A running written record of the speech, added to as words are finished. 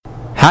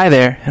Hi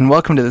there, and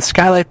welcome to the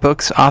Skylight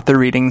Books Author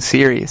Reading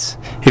Series.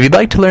 If you'd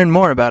like to learn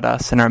more about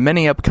us and our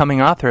many upcoming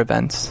author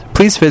events,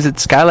 please visit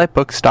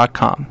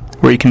skylightbooks.com,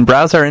 where you can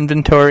browse our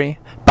inventory,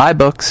 buy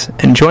books,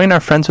 and join our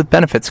Friends with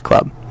Benefits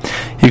Club.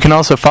 You can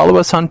also follow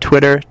us on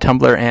Twitter,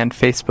 Tumblr, and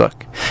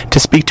Facebook. To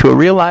speak to a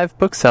real-live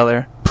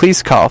bookseller,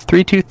 please call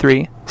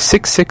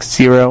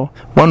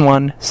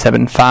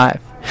 323-660-1175.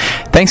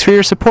 Thanks for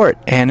your support,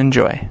 and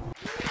enjoy.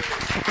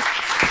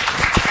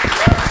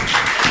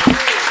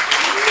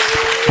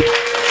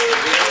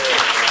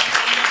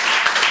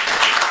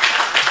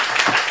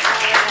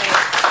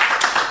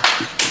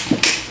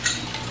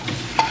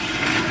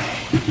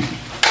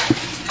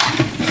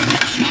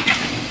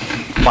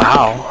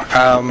 Wow.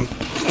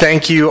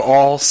 Thank you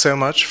all so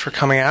much for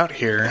coming out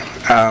here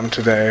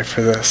today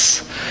for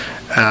this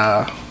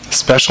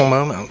special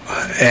moment.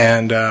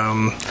 And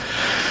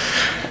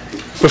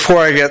before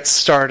I get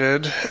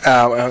started,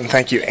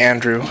 thank you,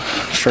 Andrew,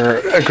 for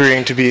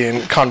agreeing to be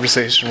in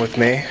conversation with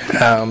me.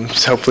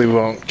 So hopefully we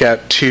won't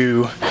get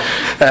too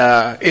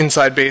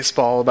inside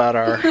baseball about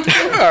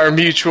our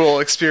mutual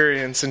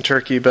experience in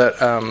Turkey,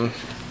 but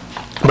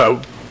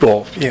we'll,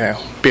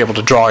 be able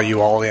to draw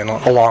you all in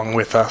along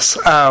with us.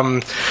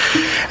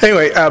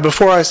 Anyway,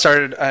 before I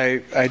started,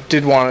 I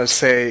did want to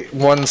say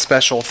one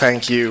special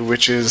thank you,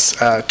 which is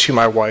to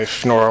my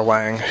wife, Nora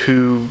Lang,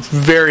 who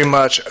very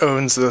much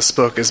owns this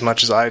book as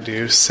much as I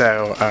do.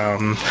 So,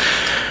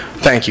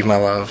 thank you, my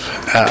love.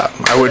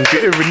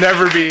 It would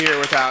never be here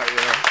without you.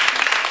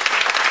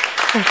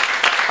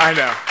 I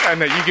know.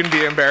 You can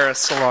be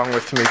embarrassed along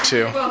with me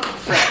too.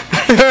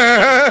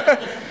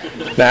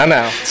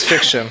 No, it's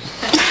fiction.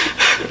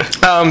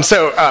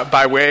 So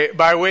by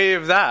way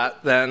of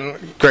that, then,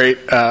 great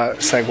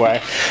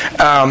segue.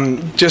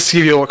 Just to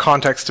give you a little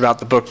context about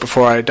the book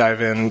before I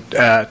dive in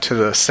to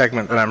the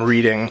segment that I'm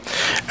reading.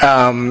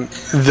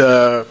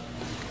 The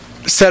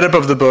setup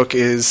of the book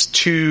is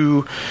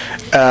two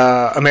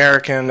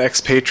American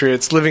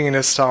expatriates living in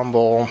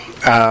Istanbul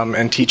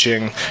and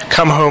teaching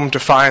come home to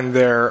find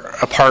their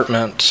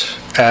apartment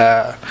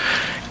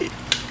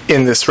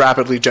in this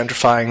rapidly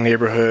gentrifying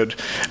neighborhood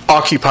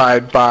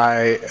occupied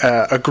by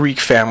a Greek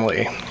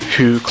family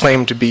who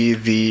claim to be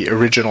the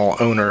original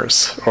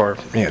owners, or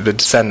the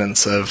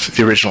descendants of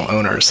the original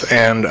owners.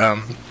 And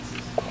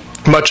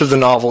much of the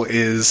novel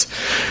is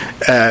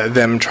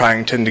them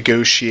trying to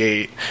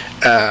negotiate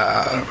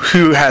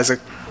who has a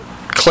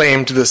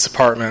claim to this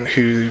apartment,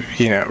 who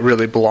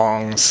really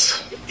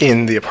belongs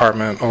in the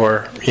apartment,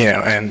 or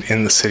and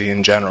in the city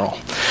in general.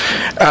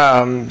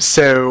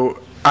 So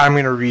I'm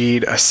going to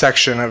read a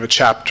section of a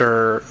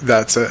chapter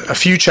that's a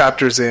few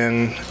chapters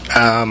in.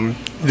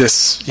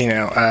 This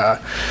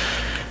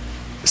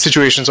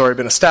situation's already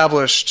been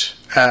established,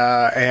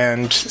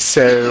 and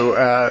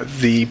so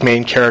the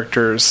main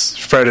characters,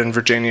 Fred and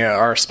Virginia,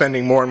 are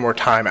spending more and more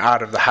time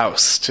out of the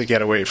house to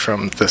get away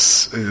from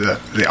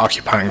the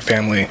occupying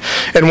family.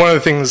 And one of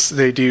the things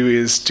they do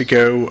is to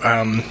go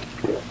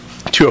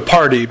to a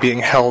party being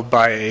held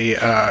by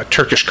a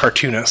Turkish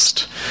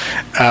cartoonist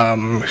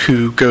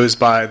who goes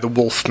by the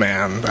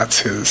Wolfman. That's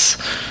his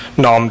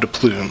nom de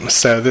plume.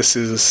 So this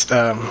is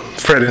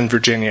Fred and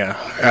Virginia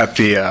at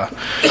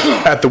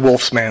the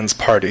Wolfman's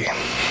party.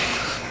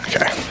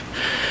 Okay.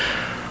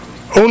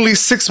 Only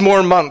 6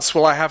 more months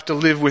will I have to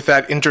live with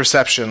that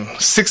interception.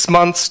 6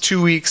 months, 2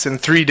 weeks,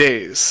 and 3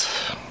 days.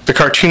 The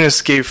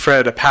cartoonist gave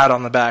Fred a pat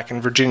on the back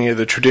and Virginia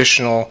the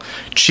traditional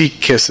cheek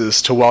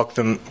kisses to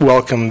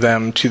welcome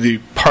them to the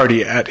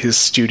party at his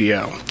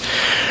studio.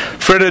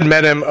 Fred had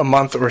met him a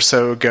month or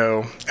so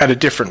ago at a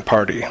different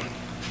party,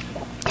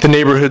 the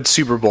neighborhood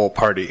Super Bowl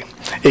party,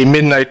 a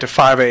midnight to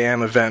 5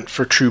 a.m. event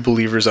for true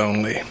believers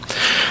only.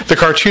 The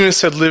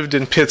cartoonist had lived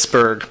in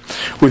Pittsburgh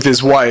with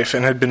his wife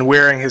and had been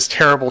wearing his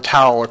terrible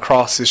towel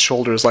across his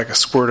shoulders like a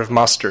squirt of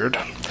mustard.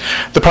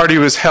 The party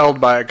was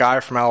held by a guy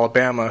from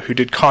Alabama who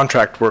did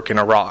contract work in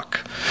Iraq.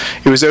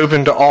 It was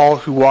open to all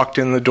who walked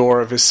in the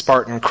door of his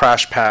Spartan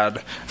crash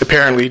pad.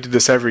 Apparently he did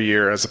this every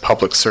year as a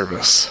public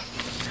service.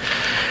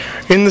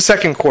 In the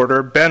second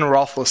quarter, Ben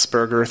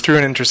Roethlisberger threw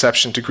an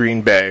interception to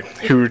Green Bay,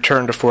 who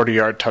returned a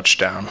 40-yard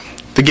touchdown.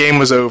 The game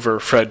was over,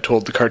 Fred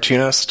told the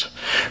cartoonist.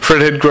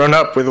 Fred had grown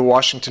up with the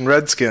Washington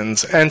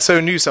Redskins, and so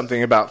knew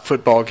something about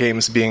football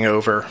games being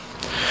over.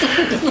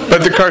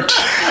 But the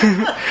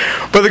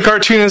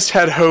cartoonist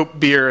had hope,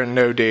 beer, and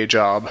no day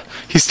job.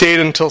 He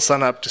stayed until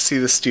sunup to see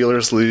the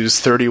Steelers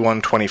lose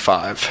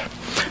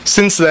 31-25.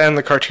 Since then,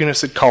 the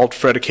cartoonist had called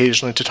Fred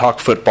occasionally to talk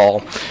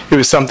football. It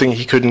was something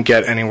he couldn't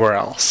get anywhere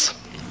else.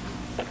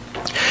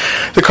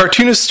 The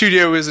cartoonist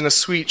studio is in a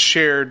suite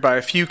shared by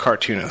a few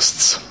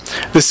cartoonists.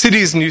 The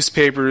city's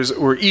newspapers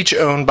were each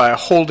owned by a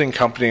holding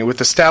company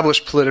with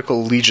established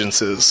political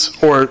allegiances,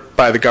 or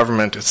by the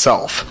government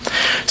itself.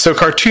 So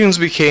cartoons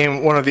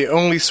became one of the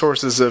only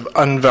sources of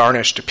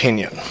unvarnished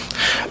opinion.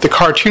 The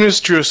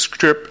cartoonist drew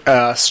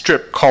a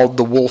strip called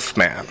The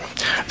Wolfman.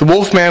 The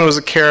Wolfman was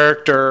a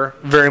character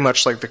very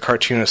much like the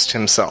cartoonist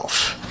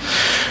himself.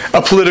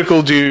 A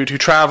political dude who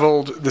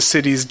traveled the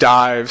city's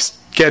dives,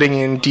 getting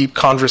in deep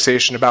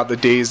conversation about the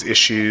day's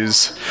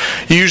issues,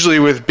 usually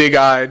with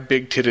big-eyed,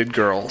 big-titted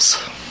girls.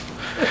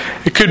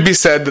 It could be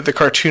said that the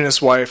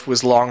cartoonist's wife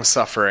was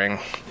long-suffering,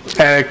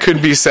 and it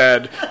could be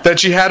said that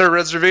she had her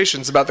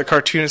reservations about the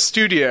cartoonist's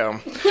studio,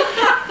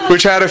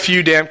 which had a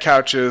few damp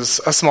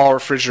couches, a small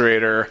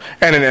refrigerator,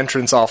 and an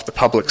entrance off the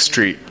public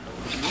street.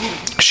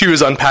 She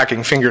was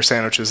unpacking finger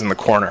sandwiches in the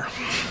corner.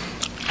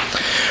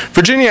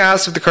 Virginia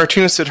asked if the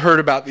cartoonist had heard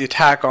about the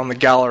attack on the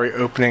gallery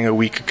opening a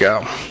week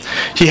ago.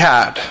 He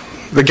had.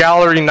 The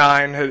Gallery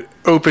 9 had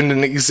opened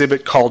an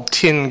exhibit called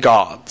Tin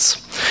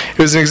Gods. It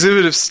was an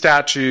exhibit of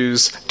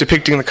statues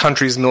depicting the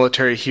country's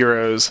military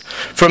heroes,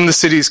 from the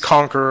city's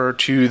conqueror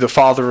to the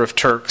father of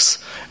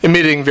Turks,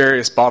 emitting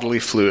various bodily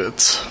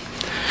fluids.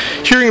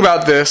 Hearing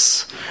about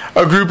this,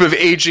 a group of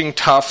aging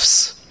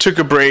toughs took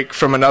a break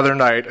from another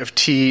night of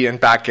tea and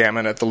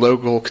backgammon at the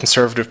local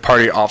Conservative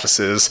Party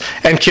offices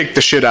and kicked the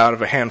shit out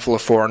of a handful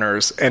of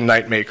foreigners and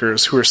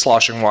nightmakers who were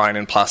sloshing wine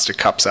in plastic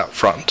cups out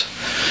front.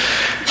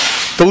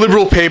 The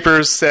liberal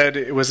papers said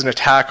it was an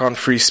attack on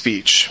free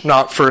speech,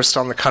 not first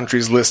on the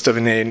country's list of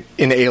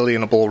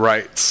inalienable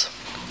rights.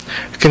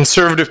 The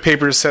conservative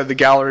papers said the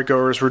gallery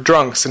goers were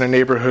drunks in a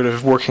neighborhood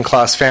of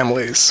working-class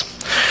families.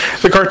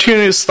 The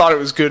cartoonists thought it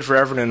was good for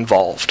everyone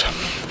involved.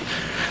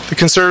 The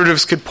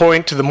conservatives could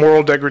point to the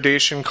moral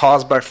degradation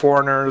caused by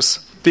foreigners.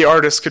 The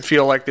artists could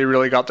feel like they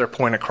really got their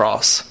point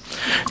across.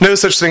 No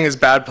such thing as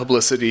bad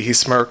publicity, he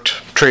smirked.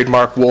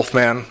 Trademark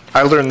Wolfman.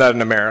 I learned that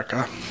in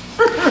America.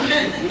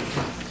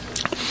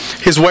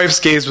 His wife's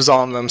gaze was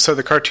on them, so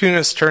the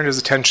cartoonist turned his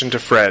attention to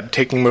Fred,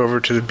 taking him over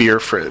to the beer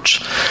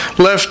fridge.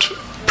 Left,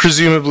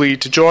 presumably,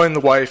 to join the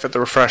wife at the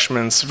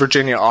refreshments,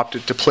 Virginia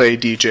opted to play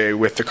DJ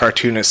with the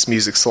cartoonist's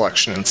music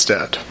selection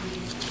instead.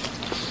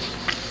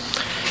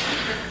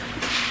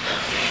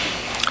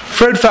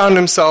 Fred found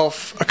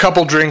himself, a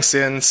couple drinks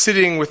in,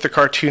 sitting with the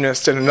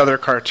cartoonist and another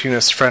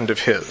cartoonist friend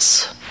of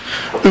his.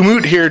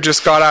 Umut here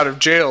just got out of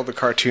jail, the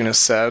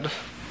cartoonist said.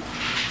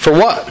 For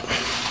what?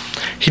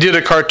 He did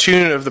a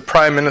cartoon of the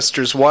Prime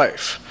Minister's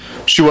wife.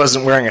 She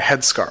wasn't wearing a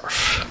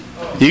headscarf.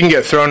 You can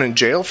get thrown in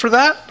jail for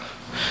that?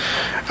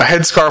 A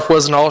headscarf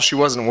wasn't all she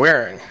wasn't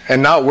wearing,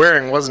 and not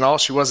wearing wasn't all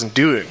she wasn't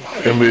doing,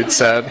 Umut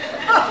said.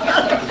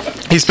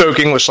 He spoke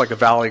English like a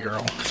valley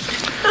girl.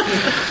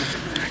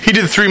 He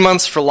did 3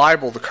 months for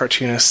libel, the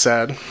cartoonist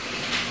said.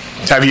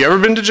 Have you ever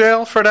been to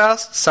jail? Fred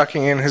asked,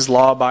 sucking in his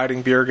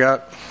law-abiding beer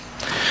gut.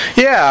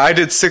 Yeah, I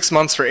did 6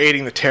 months for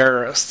aiding the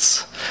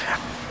terrorists.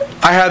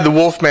 I had the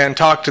Wolfman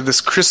talk to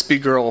this crispy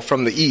girl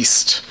from the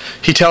East.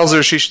 He tells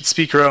her she should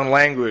speak her own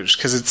language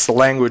because it's the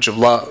language of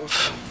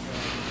love.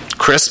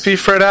 Crispy?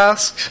 Fred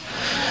asked.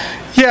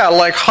 Yeah,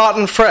 like hot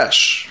and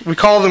fresh. We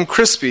call them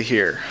crispy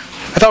here.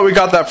 I thought we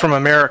got that from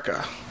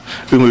America,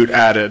 Umut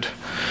added.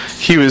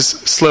 He was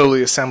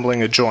slowly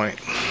assembling a joint.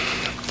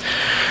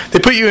 They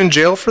put you in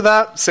jail for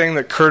that, saying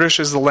that Kurdish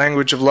is the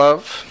language of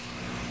love?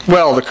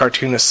 Well, the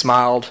cartoonist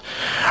smiled.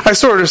 I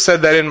sort of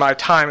said that in my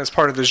time as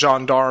part of the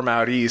gendarme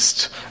out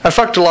east. I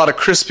fucked a lot of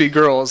crispy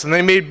girls, and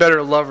they made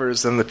better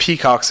lovers than the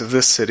peacocks of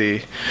this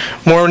city.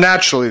 More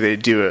naturally they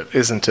do it,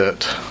 isn't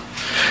it?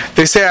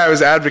 They say I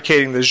was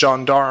advocating the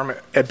gendarme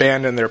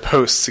abandon their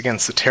posts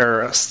against the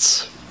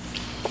terrorists.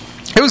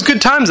 It was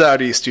good times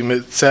out east,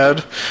 you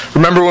said.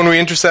 Remember when we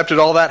intercepted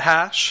all that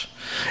hash?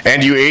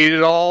 And you ate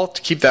it all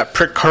to keep that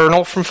prick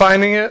colonel from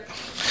finding it?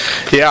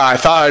 Yeah, I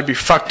thought I'd be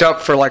fucked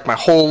up for like my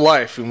whole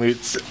life. And we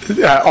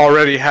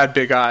already had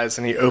big eyes,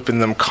 and he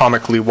opened them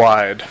comically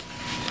wide.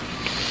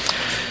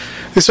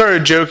 They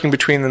started joking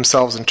between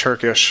themselves in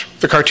Turkish.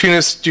 The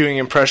cartoonist doing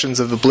impressions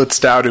of the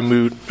blitzed out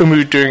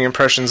Umut doing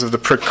impressions of the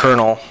prick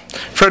colonel.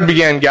 Fred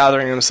began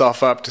gathering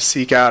himself up to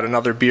seek out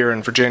another beer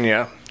in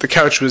Virginia. The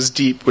couch was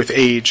deep with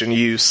age and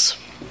use.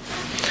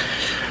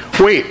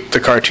 Wait, the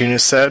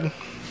cartoonist said.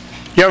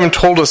 You haven't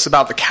told us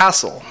about the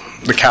castle.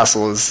 The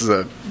castle is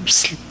the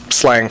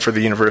slang for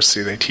the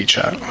university they teach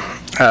at.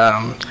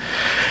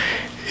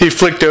 He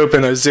flicked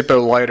open a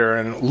Zippo lighter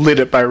and lit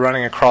it by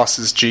running across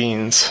his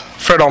jeans.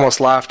 Fred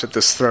almost laughed at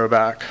this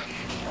throwback.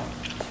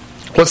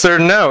 What's there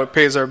to know? It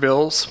pays our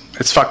bills.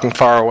 It's fucking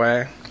far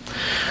away.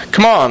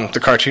 Come on,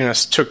 the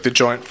cartoonist took the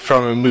joint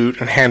from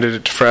Umut and handed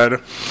it to Fred.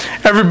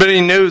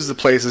 Everybody knows the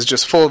place is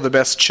just full of the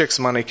best chicks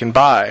money can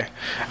buy.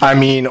 I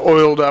mean,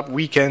 oiled up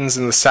weekends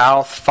in the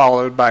South,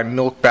 followed by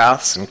milk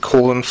baths and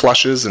colon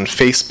flushes and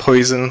face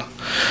poison,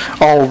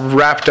 all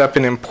wrapped up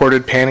in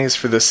imported panties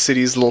for the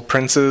city's little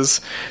princes.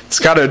 It's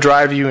got to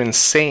drive you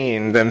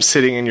insane, them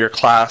sitting in your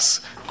class,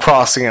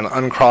 crossing and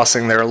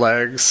uncrossing their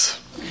legs.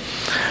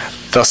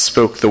 Thus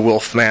spoke the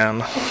wolf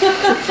man.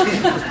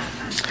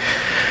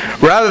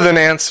 Rather than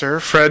answer,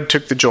 Fred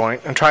took the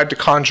joint and tried to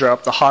conjure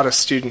up the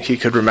hottest student he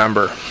could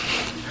remember.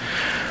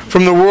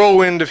 From the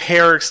whirlwind of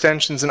hair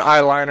extensions and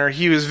eyeliner,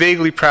 he was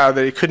vaguely proud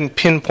that he couldn't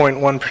pinpoint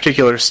one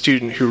particular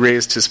student who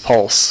raised his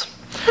pulse.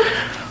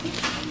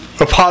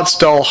 A pot's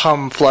dull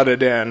hum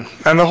flooded in,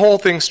 and the whole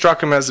thing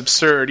struck him as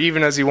absurd,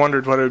 even as he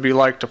wondered what it would be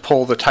like to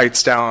pull the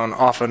tights down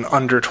off an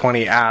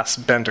under-20 ass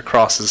bent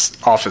across his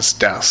office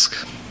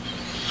desk.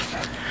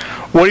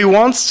 What he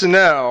wants to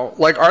know,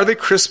 like, are they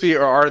crispy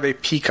or are they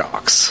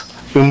peacocks?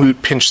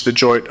 Umut pinched the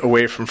joint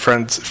away from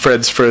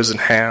Fred's frozen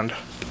hand.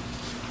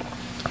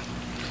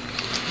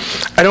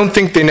 I don't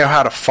think they know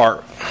how to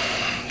fart,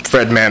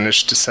 Fred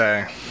managed to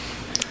say.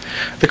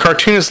 The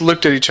cartoonists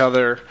looked at each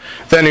other,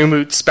 then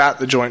Umut spat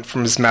the joint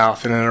from his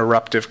mouth in an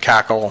eruptive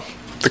cackle.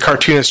 The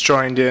cartoonist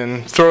joined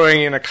in,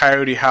 throwing in a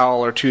coyote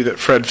howl or two that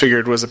Fred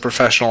figured was a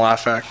professional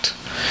affect.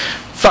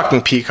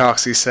 Fucking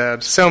peacocks, he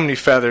said. So many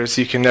feathers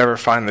you can never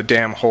find the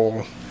damn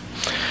hole.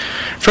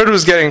 Fred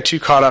was getting too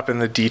caught up in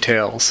the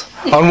details.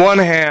 On one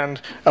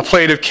hand, a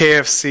plate of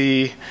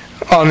KFC.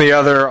 On the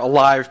other, a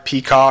live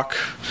peacock.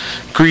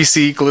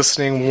 Greasy,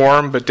 glistening,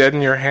 warm, but dead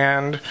in your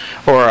hand.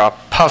 Or a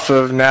puff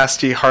of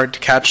nasty,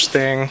 hard-to-catch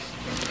thing.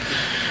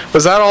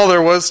 Was that all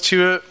there was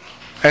to it?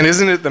 And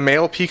isn't it the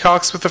male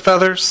peacocks with the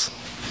feathers?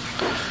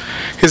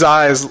 His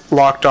eyes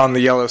locked on the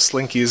yellow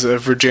slinkies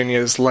of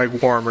Virginia's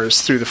leg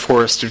warmers through the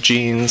forest of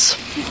jeans.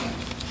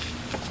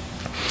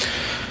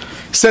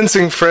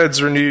 Sensing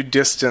Fred's renewed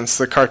distance,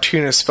 the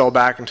cartoonists fell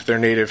back into their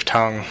native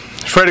tongue.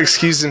 Fred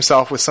excused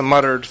himself with some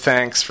muttered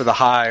thanks for the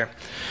high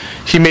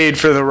he made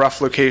for the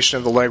rough location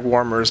of the leg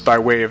warmers by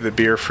way of the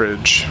beer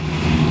fridge.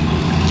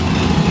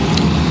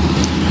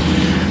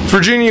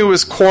 Virginia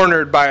was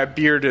cornered by a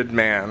bearded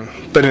man,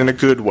 but in a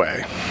good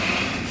way.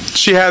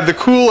 She had the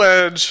cool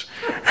edge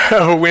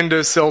of a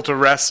windowsill to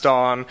rest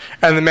on,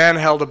 and the man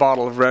held a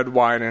bottle of red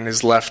wine in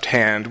his left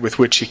hand with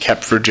which he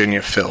kept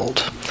Virginia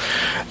filled.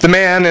 The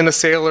man in a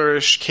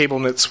sailorish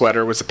cable-knit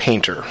sweater was a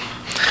painter.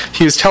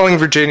 He was telling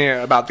Virginia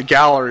about the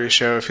gallery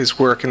show of his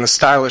work in the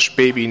stylish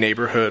baby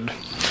neighborhood.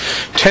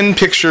 10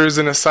 pictures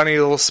in a sunny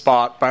little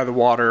spot by the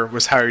water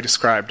was how he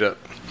described it.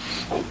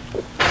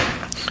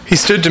 He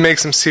stood to make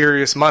some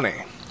serious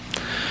money.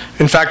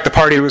 In fact, the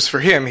party was for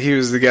him. He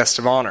was the guest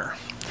of honor.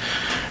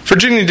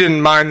 Virginia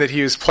didn't mind that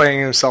he was playing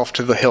himself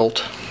to the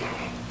hilt.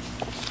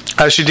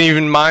 She didn't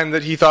even mind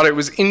that he thought it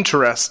was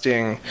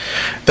interesting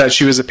that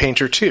she was a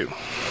painter too.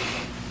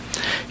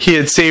 He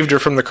had saved her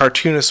from the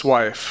cartoonist's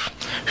wife,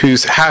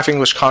 whose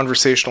half-English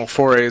conversational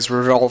forays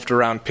revolved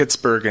around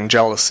Pittsburgh and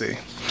jealousy.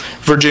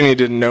 Virginia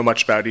didn't know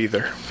much about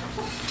either.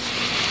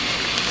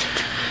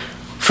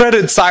 Fred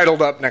had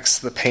sidled up next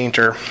to the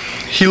painter.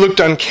 He looked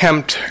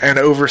unkempt and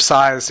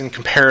oversized in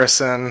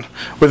comparison,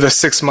 with a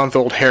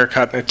 6-month-old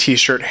haircut and a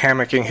t-shirt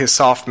hammocking his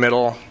soft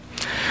middle.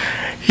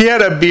 He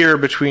had a beer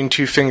between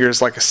 2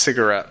 fingers like a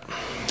cigarette.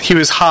 He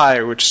was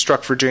high, which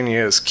struck Virginia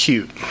as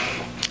cute.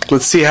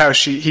 Let's see how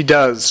he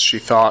does, she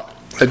thought,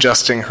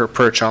 adjusting her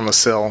perch on the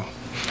sill.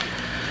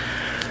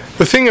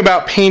 The thing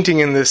about painting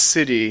in this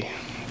city,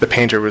 the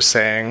painter was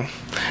saying,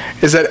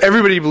 is that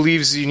everybody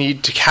believes you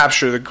need to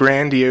capture the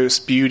grandiose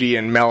beauty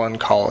and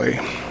melancholy.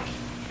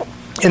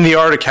 In the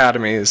art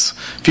academies,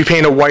 if you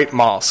paint a white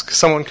mosque,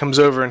 someone comes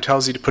over and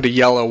tells you to put a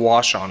yellow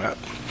wash on it.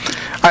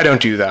 I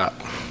don't do that.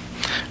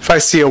 If I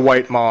see a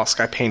white mosque,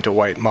 I paint a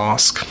white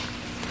mosque.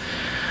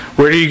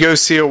 Where do you go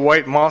see a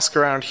white mosque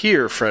around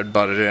here? Fred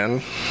butted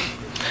in.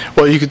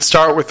 Well, you could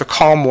start with the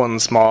Calm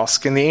Ones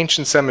Mosque in the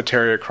ancient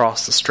cemetery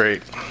across the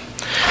strait.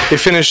 They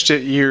finished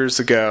it years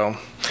ago.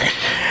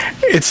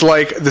 It's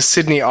like the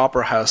Sydney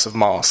Opera House of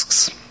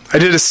mosques. I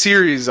did a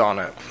series on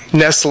it,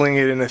 nestling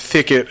it in a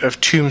thicket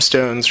of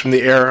tombstones from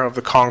the era of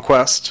the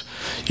conquest.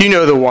 You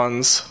know the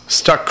ones,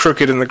 stuck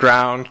crooked in the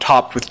ground,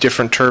 topped with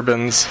different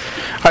turbans.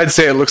 I'd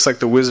say it looks like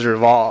the Wizard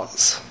of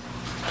Oz.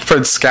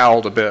 Fred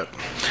scowled a bit.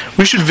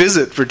 We should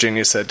visit,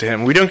 Virginia said to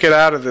him. We don't get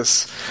out of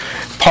this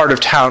part of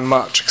town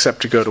much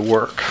except to go to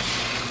work.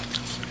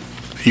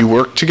 You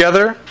work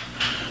together?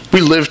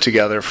 We live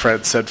together,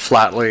 Fred said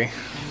flatly.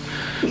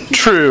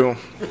 True,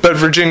 but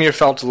Virginia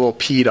felt a little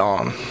peed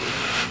on.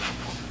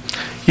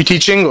 You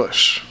teach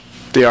English.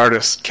 The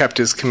artist kept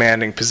his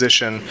commanding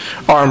position,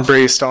 arm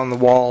braced on the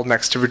wall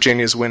next to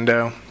Virginia's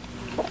window.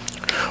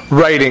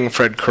 Writing,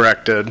 Fred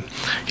corrected.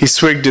 He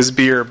swigged his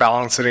beer,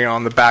 balancing it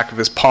on the back of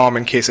his palm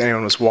in case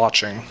anyone was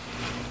watching.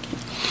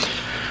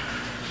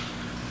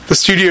 The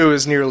studio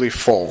is nearly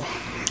full.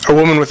 A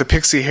woman with a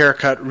pixie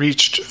haircut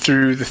reached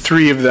through the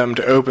 3 of them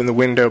to open the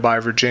window by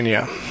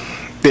Virginia.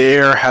 The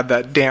air had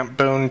that damp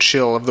bone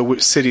chill of the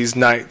city's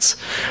nights,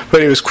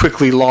 but it was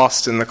quickly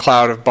lost in the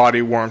cloud of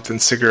body warmth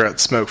and cigarette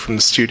smoke from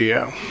the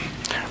studio.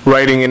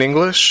 Writing in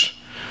English?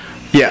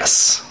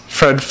 Yes.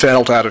 Fred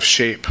felt out of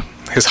shape.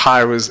 His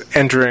high was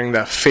entering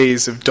that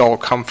phase of dull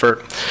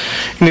comfort.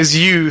 In his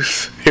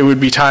youth, it would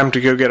be time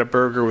to go get a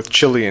burger with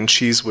chili and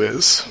cheese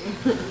whiz.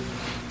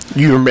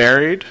 You were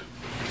married?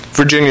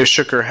 Virginia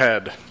shook her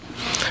head.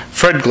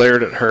 Fred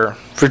glared at her.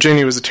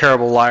 Virginia was a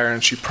terrible liar,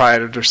 and she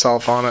prided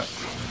herself on it.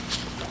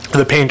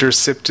 The painter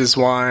sipped his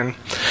wine.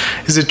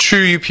 Is it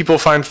true you people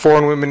find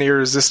foreign women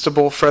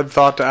irresistible? Fred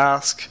thought to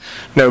ask.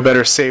 No,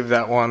 better save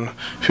that one.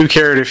 Who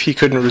cared if he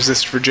couldn't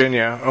resist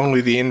Virginia? Only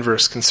the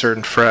inverse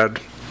concerned Fred.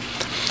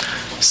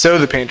 So,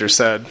 the painter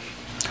said,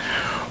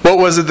 what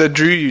was it that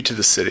drew you to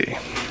the city?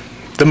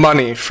 The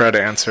money, Fred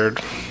answered.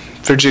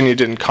 Virginia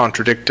didn't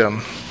contradict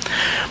him.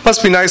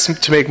 Must be nice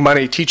to make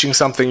money teaching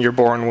something you're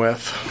born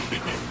with.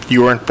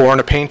 You weren't born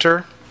a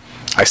painter?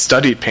 I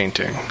studied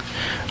painting.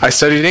 I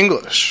studied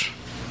English,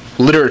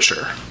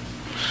 literature.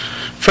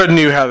 Fred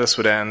knew how this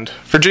would end.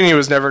 Virginia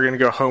was never going to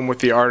go home with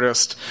the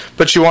artist,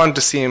 but she wanted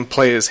to see him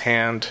play his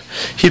hand.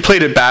 He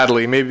played it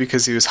badly, maybe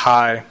because he was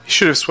high. He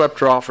should have swept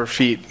her off her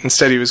feet.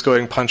 Instead, he was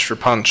going punch for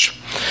punch.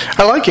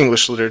 I like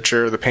English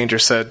literature, the painter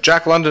said.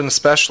 Jack London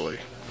especially.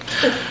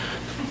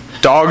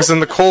 Dogs in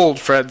the cold,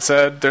 Fred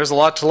said. There's a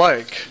lot to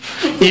like.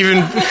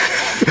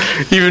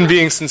 Even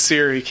being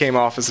sincere, he came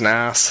off as an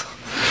ass.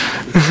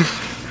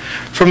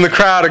 From the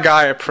crowd, a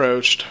guy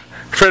approached.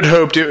 Fred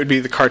hoped it would be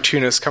the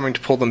cartoonist coming to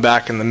pull them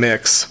back in the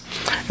mix.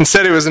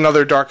 Instead, it was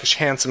another darkish,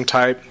 handsome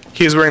type.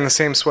 He was wearing the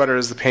same sweater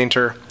as the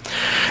painter.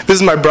 This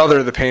is my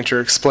brother, the painter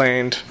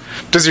explained.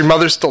 Does your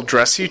mother still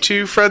dress you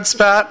two? Fred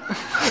spat.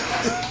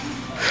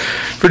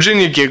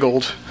 Virginia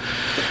giggled.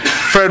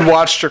 Fred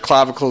watched her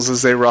clavicles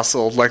as they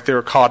rustled like they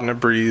were caught in a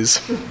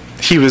breeze.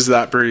 He was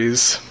that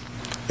breeze.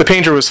 The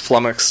painter was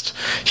flummoxed.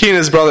 He and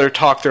his brother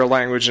talked their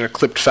language in a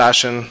clipped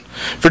fashion.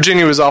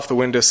 Virginia was off the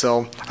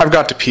windowsill. I've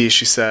got to pee,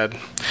 she said.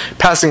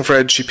 Passing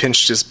Fred, she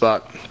pinched his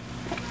butt.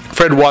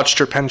 Fred watched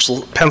her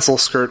pencil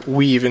skirt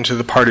weave into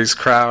the party's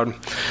crowd.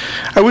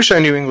 I wish I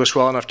knew English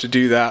well enough to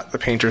do that, the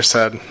painter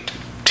said.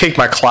 Take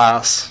my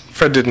class.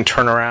 Fred didn't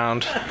turn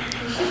around.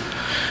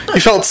 He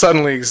felt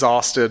suddenly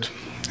exhausted.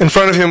 In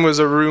front of him was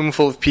a room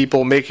full of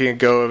people making a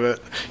go of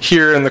it,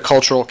 here in the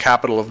cultural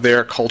capital of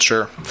their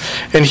culture.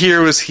 And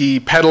here was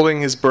he,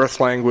 peddling his birth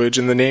language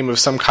in the name of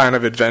some kind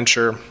of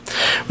adventure.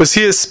 Was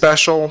he as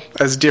special,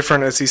 as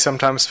different as he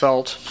sometimes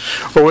felt?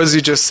 Or was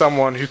he just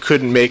someone who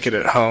couldn't make it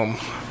at home?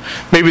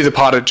 Maybe the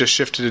pot had just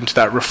shifted into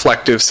that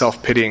reflective,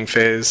 self-pitying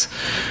phase.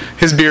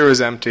 His beer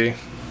was empty.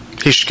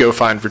 He should go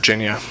find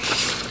Virginia.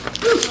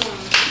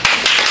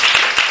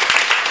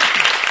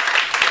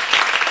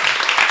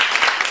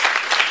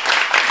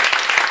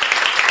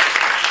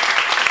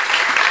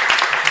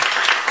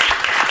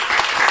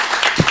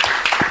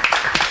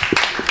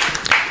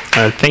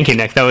 Thank you,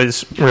 Nick. That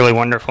was really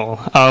wonderful.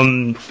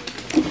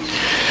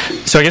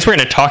 So I guess we're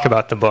going to talk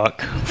about the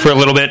book for a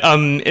little bit.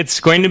 It's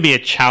going to be a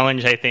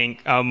challenge, I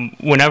think.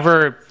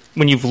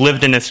 When you've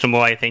lived in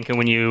Istanbul, I think, and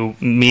when you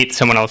meet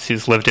someone else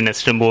who's lived in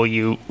Istanbul,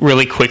 you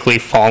really quickly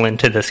fall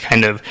into this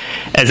kind of,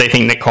 as I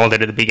think Nick called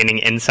it at the beginning,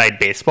 inside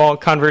baseball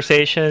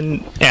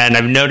conversation. And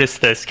I've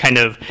noticed this kind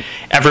of,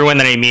 everyone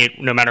that I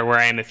meet, no matter where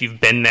I am, if you've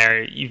been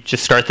there, you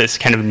just start this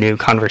kind of new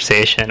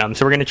conversation.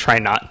 So we're going to try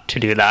not to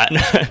do that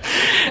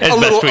as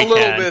best we can. A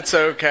little bit's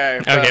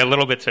okay. But... Okay, a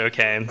little bit's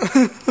okay.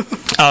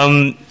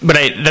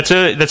 But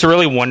that's a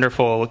really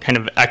wonderful kind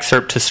of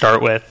excerpt to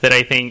start with that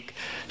I think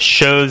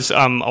shows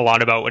a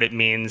lot about what it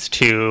means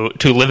to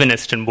live in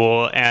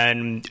Istanbul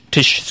and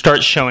to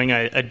start showing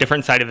a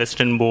different side of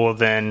Istanbul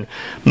than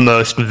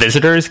most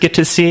visitors get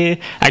to see,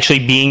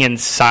 actually being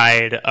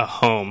inside a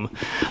home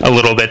a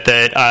little bit.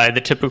 That the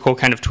typical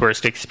kind of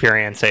tourist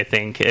experience, I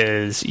think,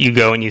 is you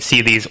go and you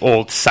see these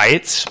old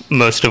sites,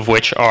 most of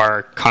which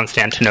are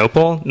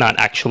Constantinople, not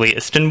actually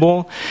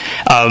Istanbul,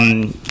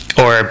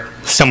 or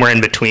somewhere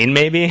in between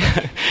maybe,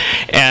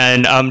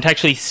 and to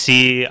actually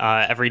see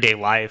everyday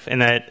life.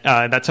 And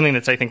that's something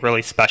that's, I think,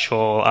 really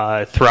special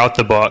throughout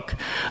the book.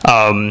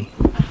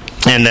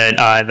 And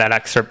that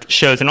excerpt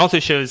shows, and also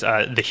shows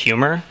the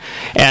humor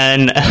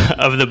and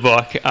of the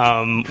book,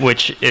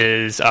 which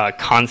is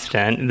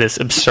constant, this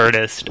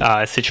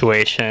absurdist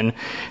situation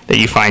that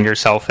you find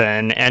yourself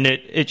in, and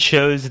it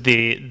shows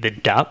the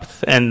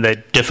depth and the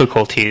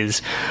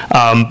difficulties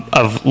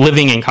of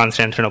living in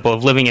Constantinople,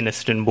 of living in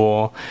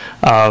Istanbul,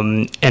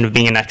 and of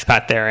being an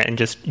expat there, and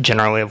just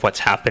generally of what's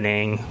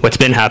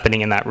been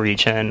happening in that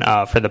region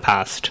for the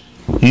past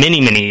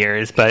many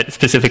years, but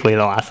specifically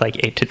the last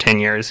 8 to 10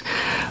 years.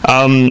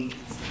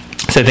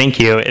 So thank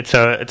you. It's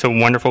a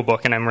wonderful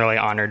book, and I'm really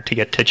honored to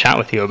get to chat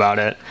with you about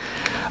it.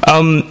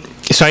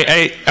 So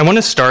I want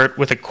to start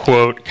with a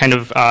quote, kind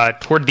of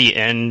toward the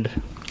end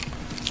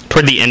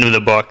of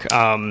the book,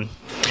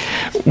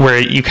 where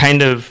you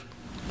kind of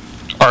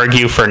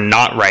argue for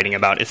not writing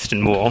about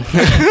Istanbul.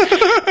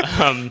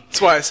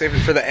 That's why I saved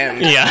it for the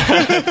end.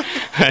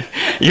 Yeah.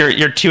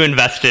 You're too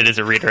invested as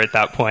a reader at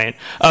that point.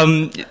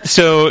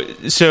 So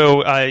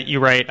you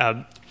write,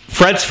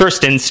 Fred's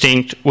first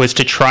instinct was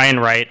to try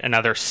and write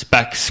another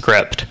spec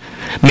script,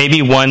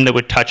 maybe one that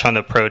would touch on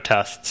the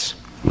protests.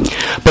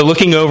 But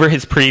looking over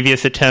his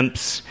previous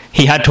attempts,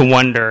 he had to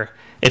wonder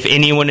if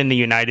anyone in the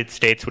United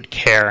States would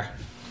care.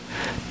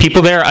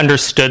 People there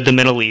understood the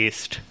Middle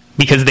East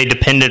because they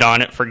depended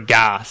on it for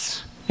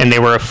gas, and they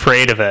were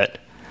afraid of it.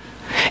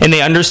 And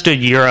they understood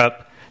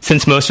Europe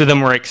since most of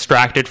them were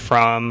extracted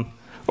from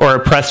or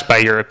oppressed by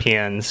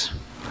Europeans.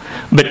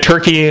 But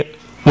Turkey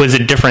was a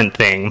different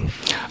thing.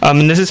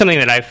 And this is something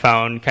that I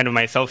found kind of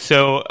myself.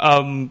 So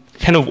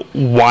kind of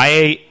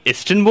why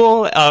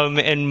Istanbul,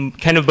 and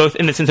kind of both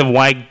in the sense of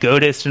why go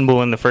to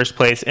Istanbul in the first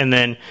place, and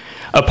then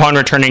upon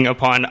returning,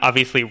 upon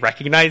obviously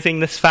recognizing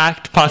this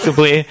fact,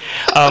 possibly,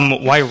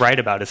 why write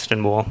about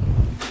Istanbul?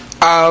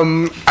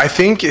 I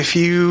think if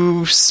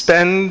you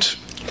spend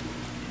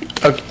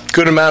a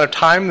good amount of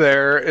time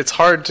there, it's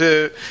hard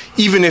to,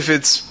 even if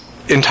it's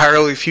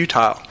entirely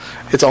futile.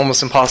 It's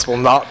almost impossible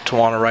not to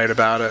want to write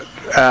about it,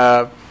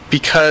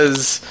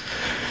 because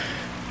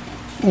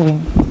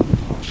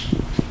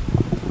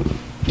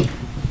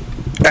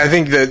I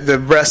think that the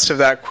rest of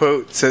that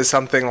quote says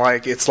something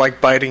like, it's like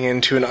biting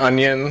into an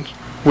onion,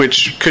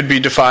 which could be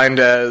defined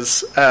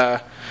as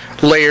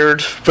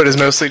layered, but is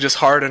mostly just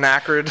hard and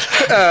acrid.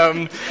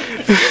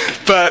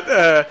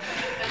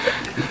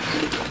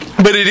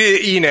 But it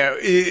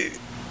is,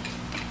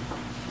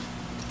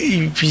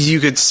 you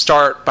could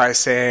start by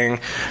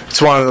saying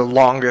it's one of the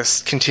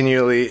longest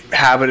continually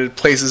habited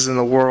places in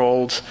the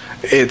world.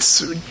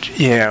 It's,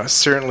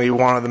 certainly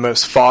one of the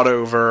most fought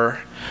over.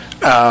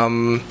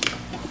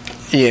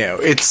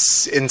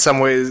 It's in some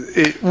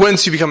ways,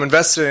 once you become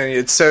invested in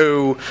it,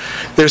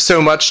 there's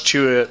so much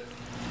to it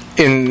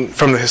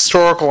from the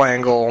historical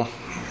angle.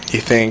 You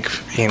think,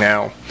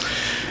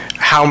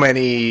 how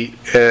many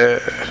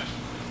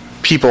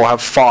people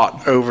have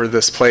fought over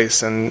this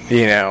place and,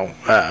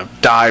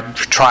 died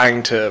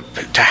trying to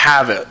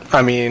have it.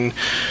 I mean,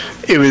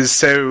 it was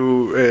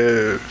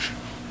so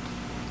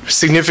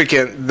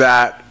significant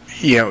that,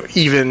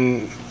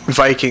 even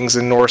Vikings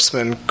and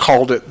Norsemen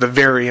called it the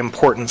very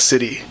important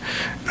city.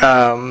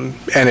 And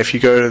if you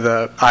go to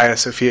the Hagia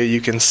Sophia,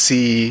 you can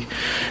see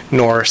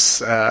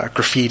Norse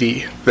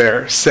graffiti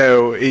there.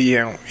 So,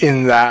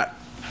 in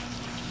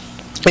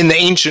the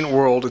ancient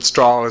world, its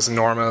draw is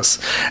enormous.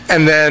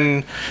 And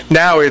then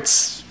now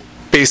it's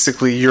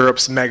basically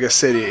Europe's mega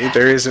city.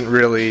 There isn't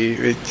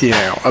really,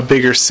 a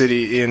bigger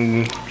city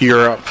in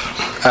Europe.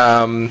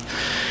 And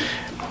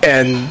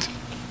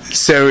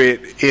so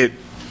it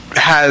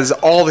has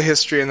all the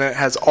history, and then it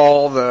has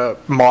all the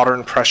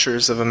modern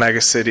pressures of a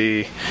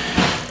megacity,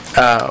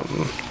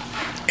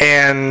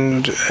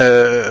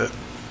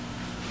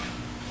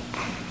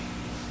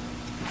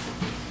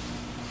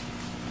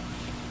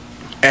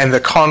 and the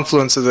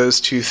confluence of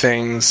those two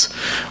things,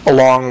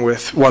 along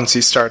with once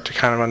you start to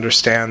kind of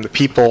understand the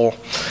people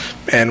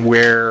and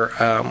where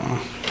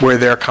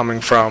they're coming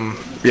from,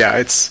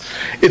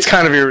 it's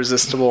kind of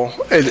irresistible.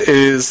 It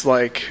is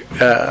like.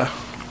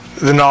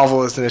 The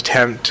novel is an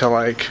attempt to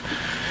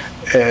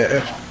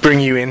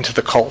bring you into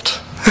the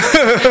cult.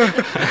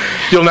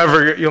 You'll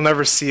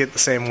never see it the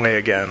same way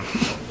again.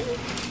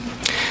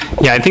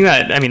 Yeah, I think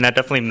that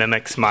definitely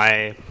mimics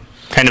my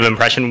kind of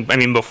impression. I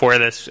mean, before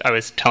this, I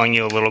was telling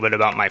you a little bit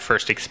about my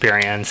first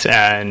experience,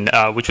 and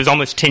which was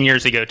almost 10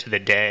 years ago to the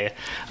day.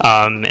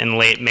 In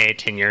late May,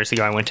 10 years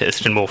ago, I went to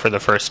Istanbul for the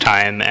first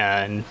time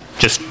and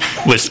just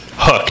was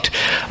hooked,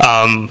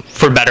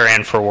 for better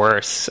and for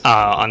worse,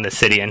 on the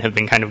city, and have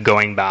been kind of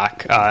going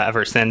back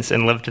ever since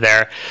and lived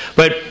there.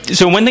 But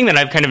so one thing that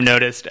I've kind of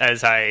noticed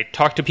as I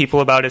talk to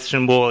people about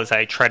Istanbul, as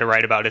I try to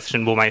write about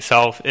Istanbul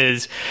myself,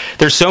 is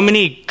there's so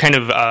many kind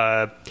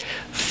of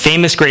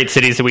famous great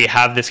cities that we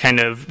have this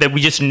kind of, that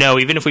we just know,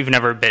 even if we've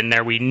never been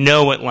there, we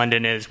know what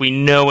London is, we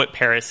know what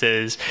Paris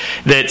is,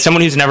 that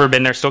someone who's never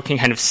been there still can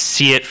kind of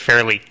see it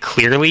fairly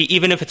clearly,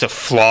 even if it's a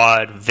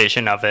flawed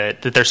vision of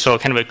it, that there's still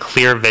kind of a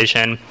clear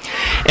vision.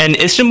 And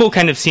Istanbul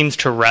kind of seems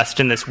to rest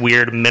in this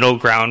weird middle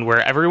ground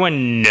where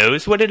everyone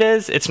knows what it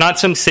is. It's not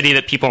some city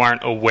that people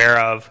aren't aware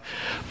of,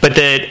 but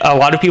that a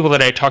lot of people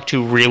that I talk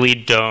to really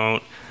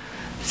don't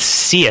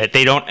see it.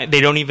 They don't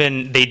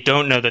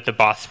know that the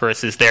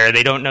Bosphorus is there.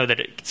 They don't know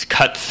that it's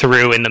cut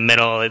through in the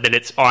middle, that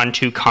it's on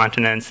two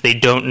continents. They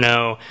don't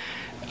know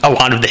a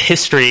lot of the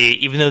history,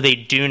 even though they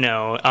do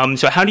know.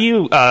 So how do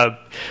you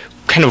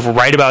kind of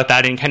write about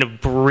that and kind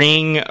of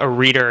bring a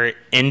reader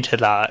into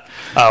that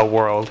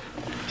world?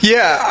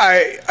 Yeah,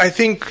 I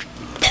think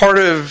part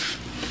of,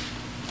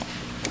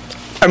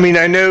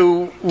 I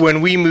know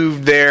when we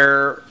moved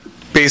there,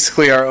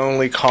 basically our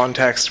only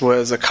context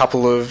was a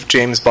couple of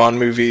James Bond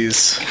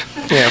movies,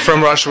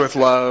 From Russia with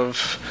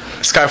Love.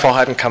 Skyfall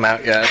hadn't come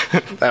out yet.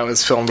 That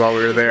was filmed while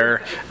we were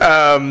there.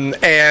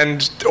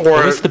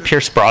 What was the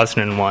Pierce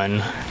Brosnan one?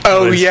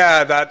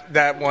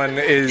 That one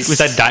is... Was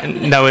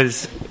that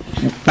was...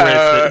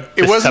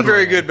 it wasn't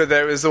very good, but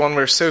that was the one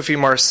where Sophie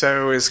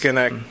Marceau is going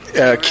to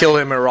kill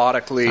him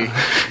erotically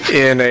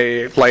in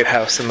a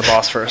lighthouse in the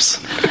Bosphorus.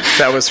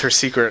 That was her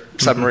secret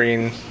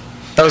submarine.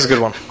 That was a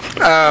good one.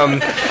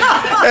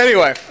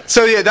 Anyway,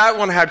 so that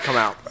one had come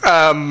out.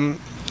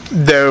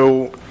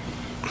 Though,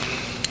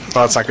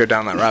 let's not go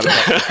down that rabbit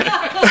hole.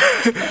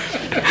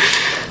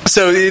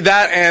 So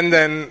that, and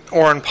then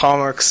Orhan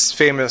Pamuk's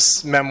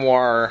famous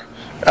memoir,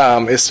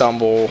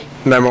 Istanbul,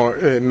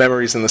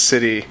 Memories in the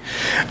City.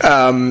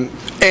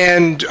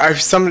 And I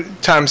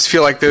sometimes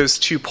feel like those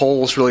two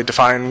poles really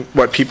define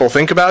what people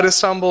think about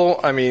Istanbul.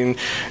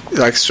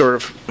 Sort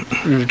of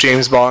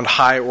James Bond,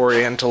 high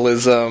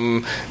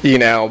Orientalism,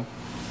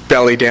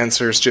 belly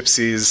dancers,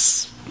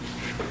 gypsies,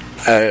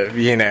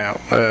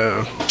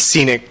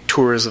 scenic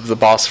tours of the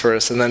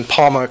Bosphorus, and then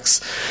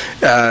Pamuk's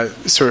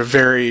sort of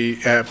very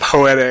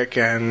poetic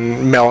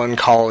and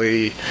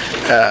melancholy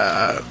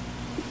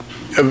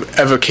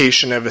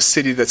evocation of a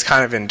city that's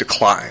kind of in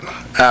decline.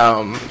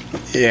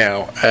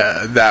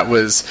 That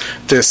was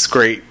this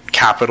great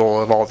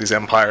capital of all these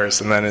empires,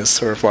 and then is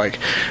sort of like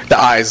the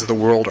eyes of the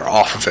world are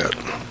off of it.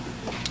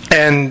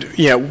 And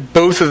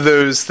both of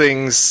those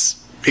things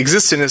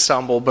exist in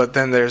Istanbul, but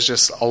then there's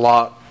just a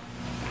lot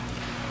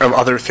of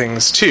other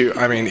things too.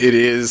 I mean, it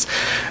is,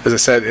 as I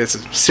said, it's a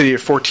city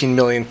of 14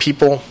 million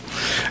people.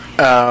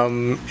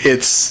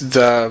 It's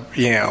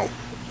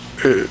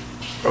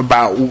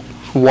about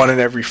 1 in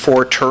every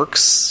 4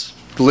 Turks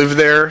live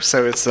there,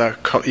 so it's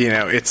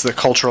the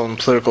cultural and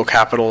political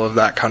capital of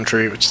that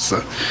country, which is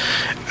a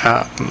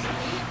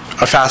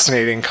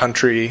fascinating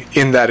country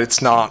in that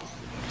it's not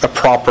a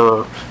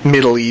proper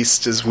Middle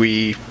East as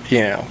we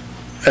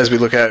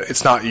look at it.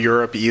 It's not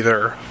Europe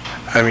either.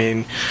 I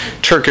mean,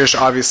 Turkish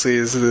obviously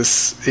is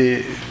this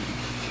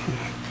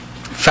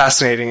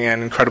fascinating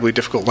and incredibly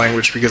difficult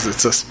language because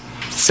it's a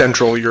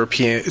Central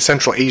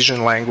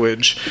Asian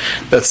language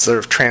that's sort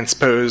of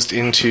transposed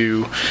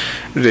into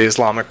the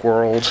Islamic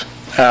world.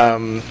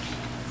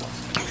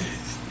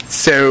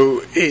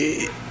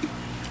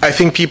 I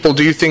think people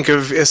do think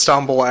of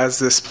Istanbul as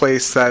this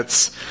place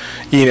that's,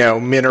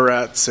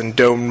 minarets and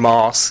domed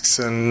mosques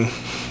and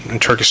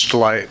Turkish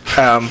delight.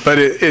 But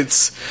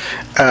it's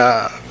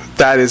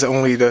that is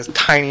only the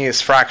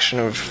tiniest fraction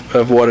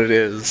of what it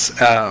is.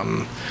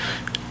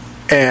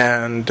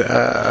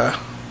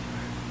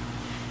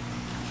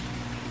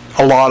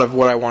 A lot of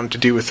what I wanted to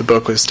do with the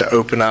book was to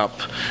open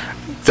up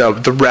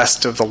the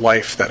rest of the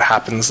life that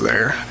happens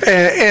there,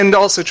 and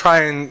also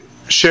try and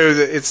show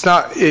that it's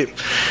not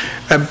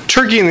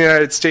Turkey and the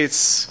United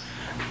States,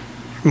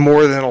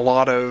 more than a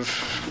lot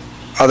of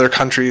other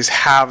countries,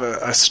 have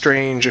a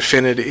strange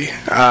affinity.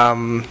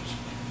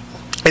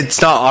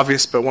 It's not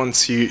obvious, but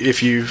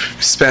if you've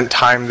spent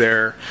time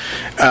there,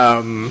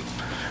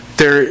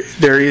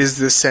 there is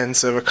this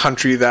sense of a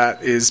country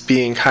that is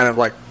being kind of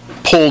like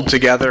pulled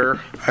together.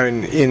 I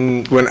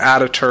mean, when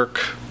Ataturk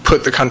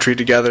put the country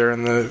together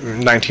in the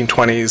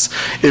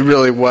 1920s, it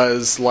really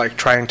was like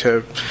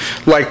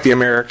the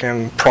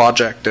American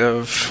project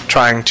of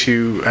trying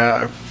to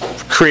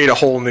create a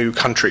whole new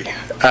country.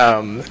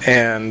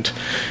 And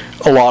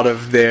a lot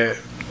of the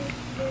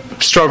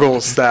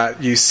struggles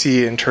that you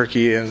see in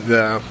Turkey in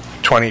the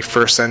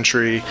 21st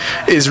century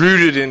is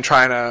rooted in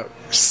trying to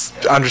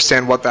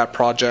understand what that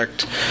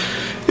project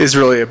is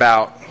really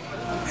about.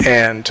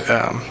 And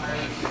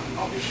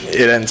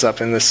it ends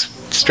up in this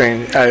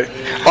strange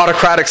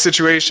autocratic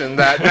situation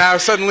that now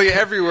suddenly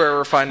everywhere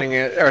we're finding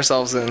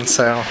ourselves in.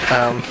 So,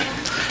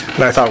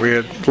 and I thought we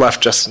had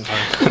left just in time.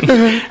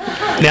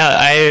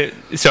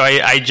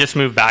 I just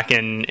moved back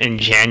in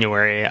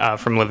January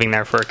from living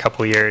there for a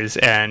couple years,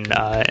 and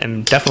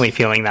am definitely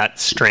feeling that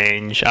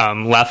strange.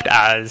 Left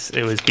as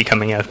it was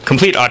becoming a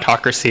complete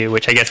autocracy,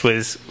 which I guess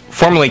was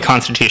formally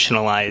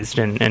constitutionalized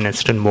in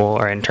Istanbul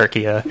or in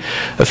Turkey a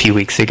few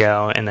weeks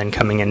ago, and then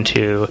coming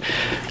into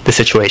the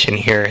situation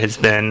here has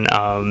been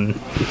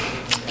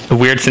a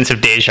weird sense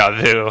of deja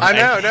vu. I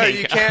know, no,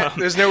 you can't.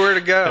 There's nowhere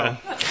to go.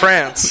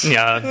 France.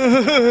 Yeah,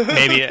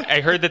 maybe.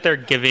 I heard that they're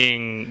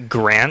giving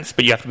grants,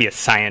 but you have to be a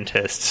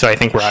scientist, so I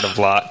think we're out of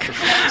luck.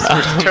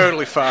 We're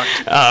totally fucked.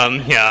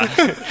 Yeah,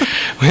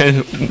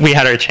 we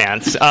had our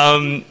chance.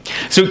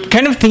 So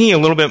kind of thinking a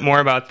little bit more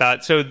about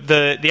that. So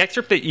the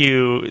excerpt that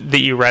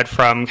you read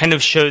from kind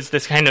of shows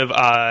this kind of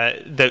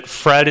that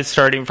Fred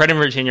and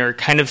Virginia are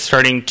kind of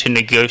starting to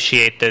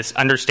negotiate this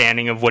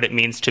understanding of what it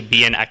means to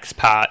be an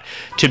expat,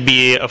 to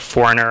be a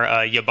foreigner,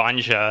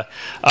 yabancı,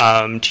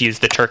 to use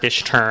the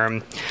Turkish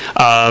term,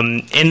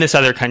 in this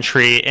other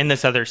country, in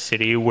this other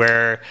city,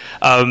 where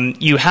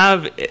you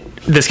have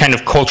this kind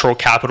of cultural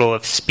capital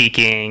of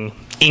speaking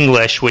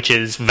English, which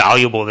is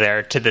valuable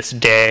there to this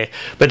day,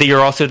 but that you're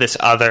also this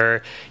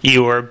other.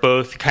 You are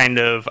both kind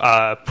of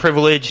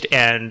privileged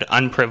and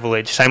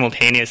unprivileged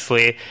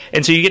simultaneously,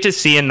 and so you get to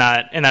see in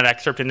that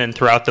excerpt and then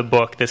throughout the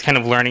book this kind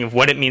of learning of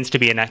what it means to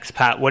be an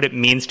expat, what it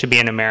means to be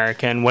an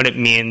American, what it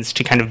means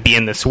to kind of be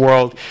in this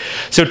world.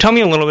 So tell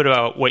me a little bit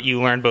about what you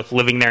learned both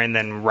living there and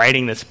then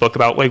writing this book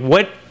about, like,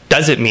 what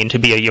does it mean to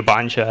be a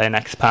yabancı, an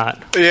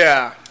expat?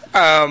 Yeah.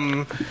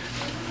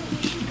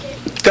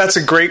 That's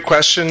a great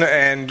question,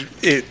 and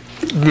it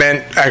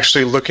meant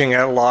actually looking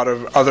at a lot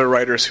of other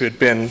writers who had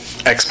been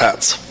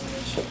expats.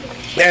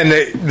 And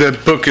the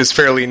book is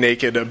fairly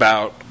naked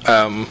about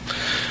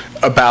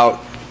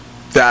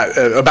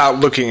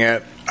looking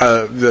at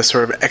the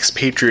sort of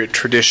expatriate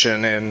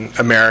tradition in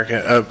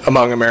America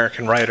among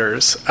American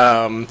writers,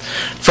 from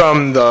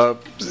the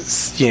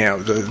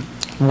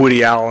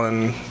Woody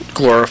Allen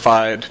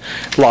glorified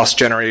Lost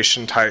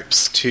Generation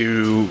types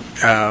to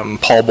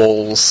Paul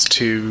Bowles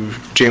to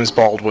James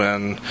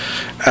Baldwin,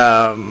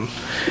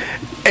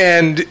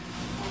 and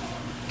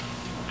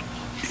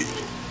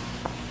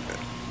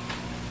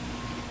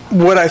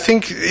what I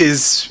think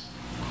is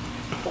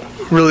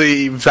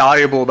really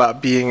valuable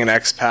about being an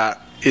expat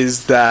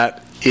is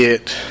that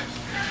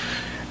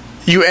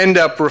you end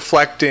up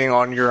reflecting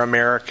on your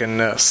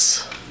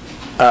Americanness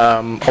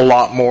a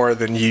lot more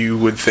than you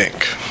would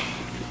think.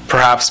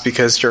 Perhaps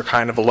because you're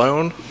kind of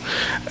alone,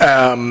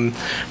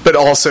 but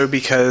also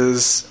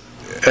because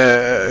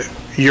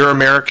your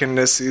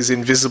Americanness is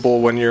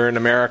invisible when you're in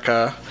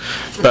America,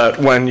 but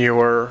when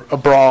you're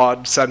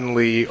abroad,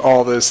 suddenly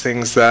all those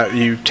things that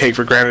you take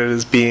for granted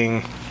as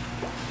being,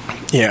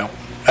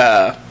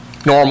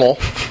 normal,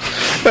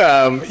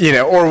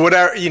 or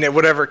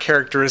whatever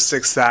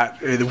characteristics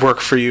that work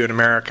for you in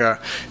America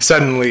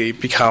suddenly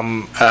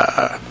become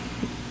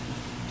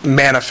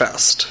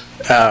manifest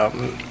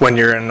when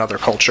you're in another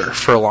culture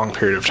for a long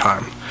period of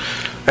time,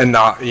 and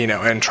not,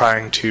 and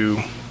trying to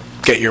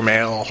get your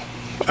mail,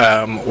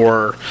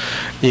 or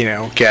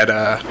get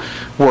a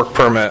work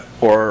permit,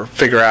 or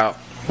figure out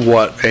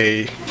what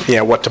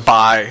to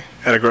buy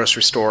at a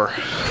grocery store.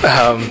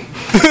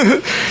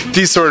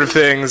 These sort of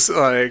things,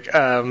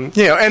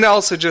 and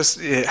also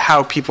just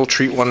how people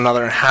treat one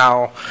another and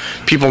how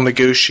people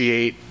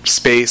negotiate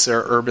space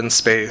or urban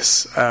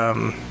space.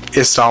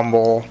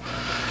 Istanbul,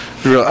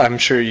 I'm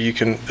sure you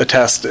can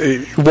attest,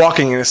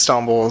 walking in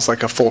Istanbul is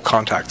like a full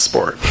contact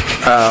sport.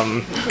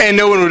 And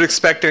no one would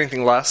expect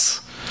anything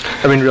less.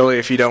 I mean, really,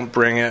 if you don't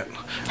bring it,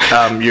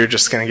 you're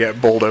just going to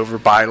get bowled over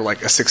by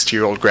like a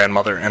 60-year-old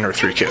grandmother and her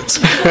 3 kids.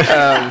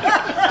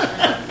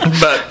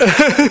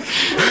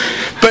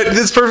 But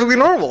it's perfectly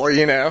normal,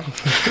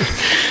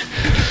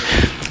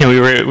 We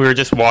were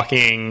just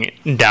walking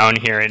down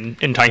here and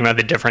talking about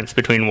the difference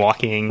between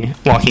walking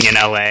in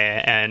LA,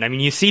 and I mean,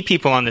 you see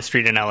people on the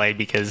street in LA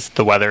because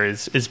the weather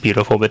is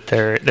beautiful, but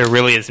there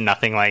really is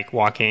nothing like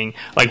walking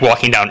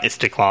down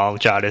Istiklal,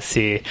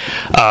 Jadisi,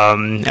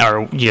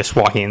 or just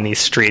walking in these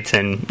streets,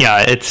 and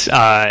yeah,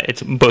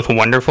 it's both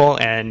wonderful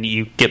and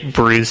you get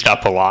bruised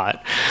up a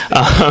lot.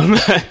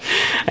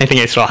 I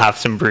think I still have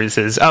some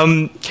bruises.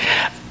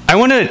 I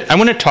want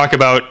to talk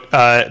about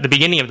the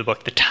beginning of the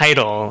book, the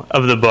title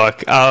of the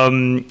book,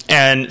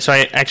 and so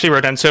I actually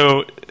wrote down.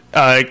 So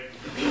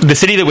the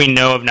city that we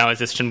know of now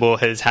as Istanbul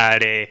has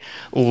had a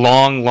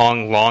long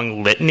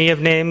litany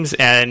of names,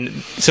 and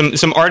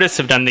some artists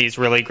have done these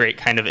really great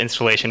kind of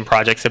installation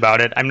projects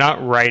about it. I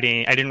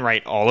didn't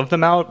write all of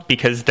them out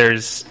because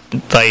there's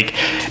like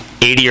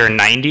 80 or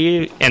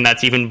 90, and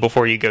that's even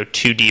before you go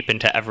too deep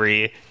into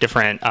every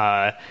different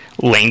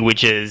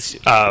language's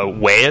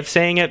way of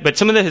saying it. But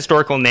some of the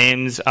historical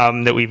names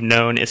that we've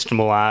known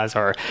Istanbul as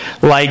are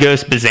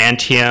Lygos,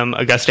 Byzantium,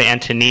 Augusta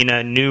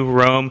Antonina, New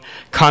Rome,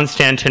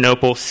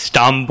 Constantinople,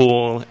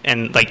 Stambul,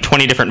 and like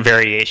 20 different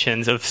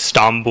variations of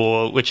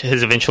Stambul, which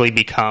has eventually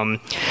become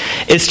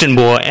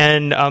Istanbul.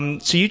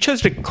 And so you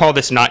chose to call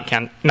this not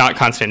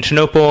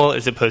Constantinople,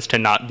 as opposed to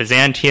not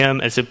Byzantium,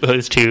 as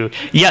opposed to,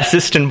 yes,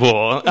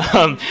 Istanbul.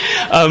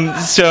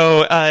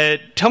 So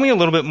tell me a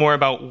little bit more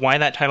about why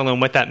that title and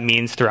what that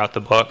means throughout the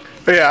book.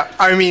 Yeah,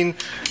 I mean,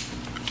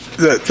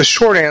 the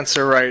short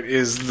answer, right,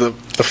 is the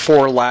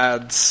 4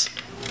 lads.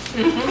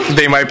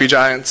 They Might Be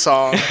Giants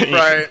song,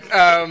 right?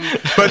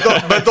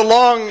 But the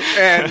long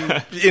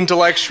and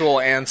intellectual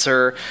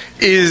answer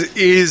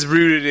is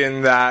rooted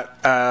in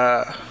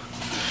that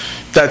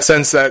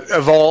sense that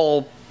of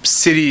all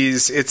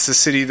cities, it's a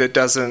city that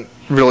doesn't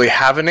really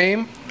have a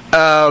name.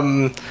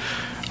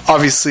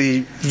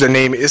 Obviously, the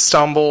name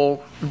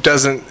Istanbul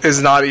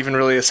is not even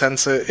really a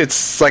sense.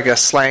 It's like a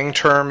slang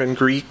term in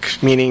Greek,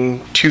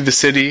 meaning to the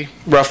city,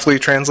 roughly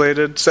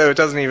translated. So it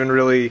doesn't even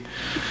really.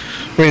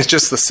 I mean, it's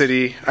just the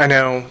city. I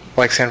know,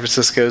 like San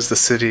Francisco's the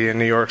city and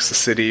New York's the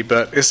city,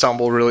 but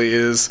Istanbul really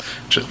is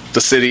just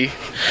the city.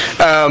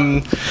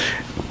 And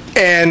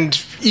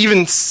even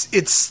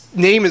its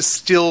name is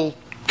still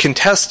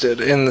contested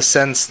in the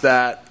sense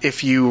that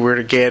if you were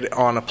to get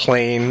on a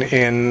plane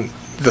in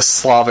the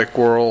Slavic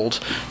world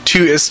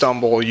to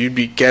Istanbul, you'd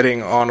be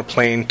getting on a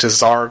plane to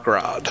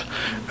Tsargrad,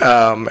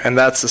 and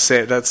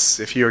that's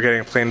if you were getting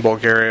a plane in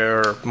Bulgaria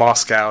or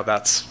Moscow,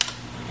 that's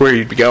where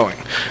you'd be going.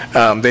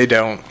 They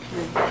don't,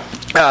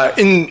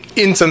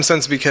 in some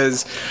sense,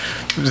 because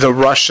the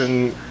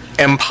Russian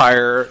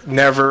Empire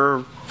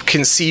never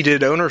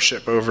conceded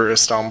ownership over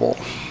Istanbul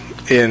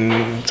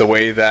in the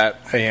way that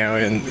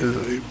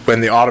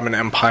when the Ottoman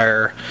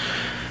Empire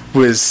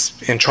was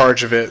in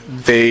charge of it,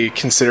 they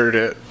considered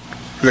it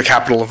the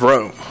capital of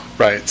Rome,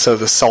 right? So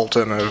the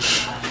Sultan of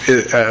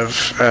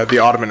the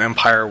Ottoman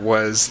Empire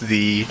was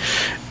the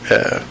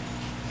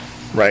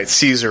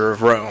Caesar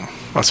of Rome.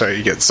 I'm sorry,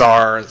 you get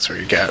Tsar, that's where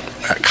you get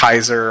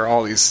Kaiser.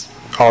 All these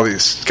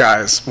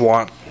guys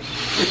want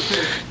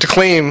to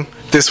claim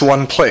this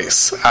one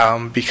place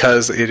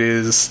because it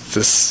is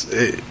this.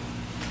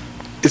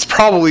 It's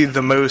probably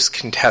the most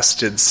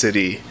contested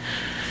city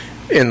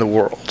in the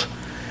world,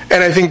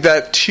 and I think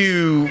that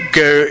to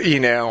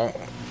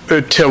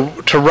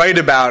write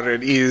about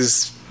it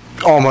is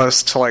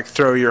almost to like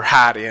throw your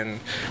hat in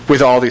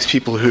with all these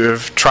people who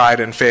have tried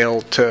and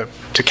failed to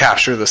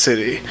capture the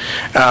city.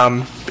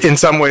 In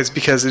some ways,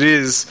 because it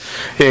is,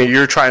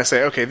 you're trying to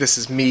say, okay, this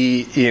is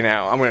me.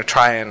 I'm going to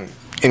try and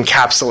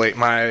encapsulate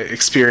my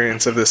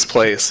experience of this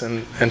place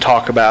and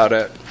talk about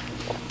it.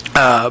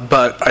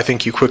 But I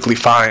think you quickly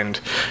find,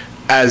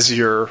 as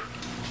you're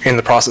in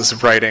the process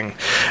of writing,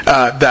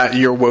 that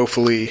you're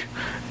woefully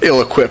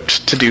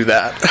ill-equipped to do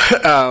that.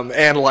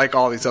 And like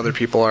all these other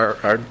people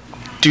are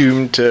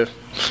doomed to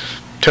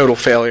total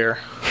failure.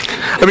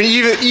 I mean,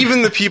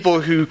 even the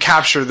people who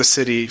capture the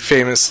city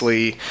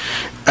famously,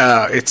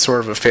 it's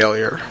sort of a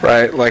failure,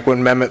 right? Like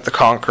when Mehmet the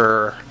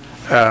Conqueror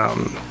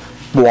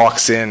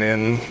walks in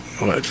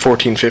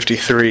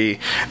 1453,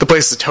 the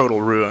place is a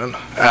total ruin,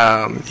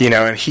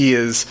 and he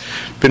has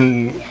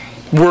been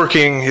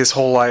working his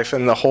whole life,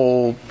 and the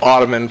whole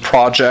Ottoman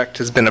project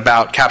has been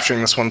about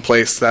capturing this one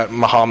place that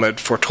Muhammad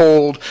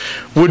foretold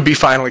would be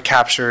finally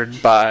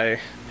captured by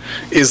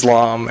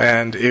Islam,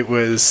 and it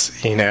was,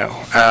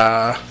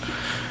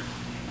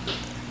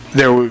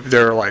 there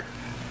were like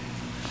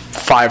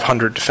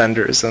 500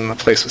 defenders, and the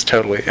place was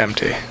totally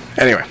empty.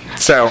 Anyway,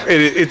 so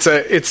it's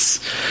a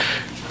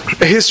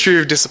history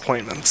of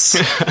disappointments.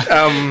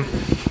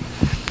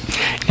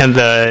 And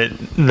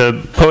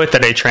the poet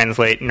that I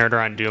translate,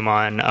 Nerderon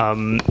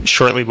Duman,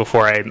 shortly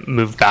before I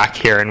moved back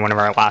here in one of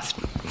our last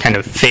kind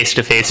of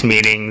face-to-face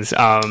meetings,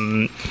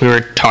 we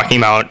were talking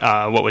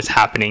about what was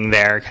happening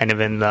there, kind of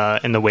in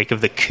the wake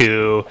of the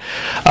coup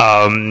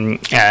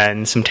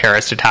and some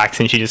terrorist attacks,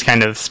 and she just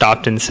kind of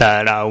stopped and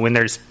said, "When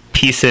there's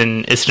peace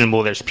in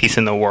Istanbul, there's peace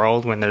in the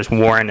world. When there's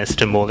war in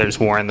Istanbul, there's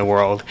war in the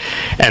world."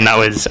 And that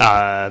was,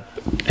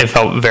 it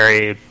felt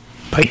very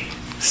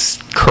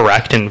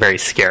correct and very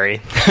scary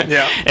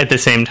at the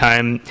same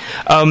time.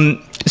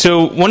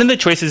 So one of the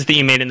choices that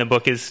you made in the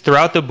book is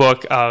throughout the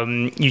book,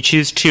 you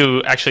choose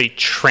to actually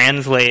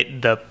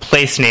translate the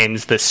place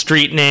names, the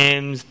street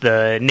names,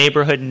 the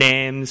neighborhood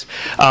names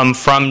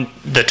from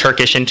the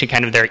Turkish into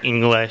kind of their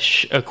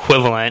English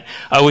equivalent,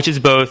 which is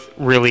both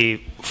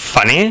really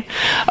funny.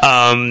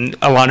 A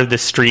lot of the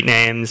street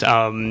names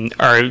and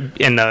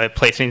the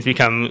place names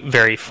become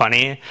very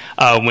funny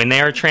when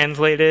they are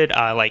translated,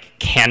 like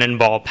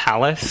Cannonball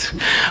Palace,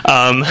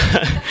 and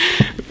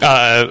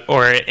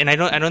I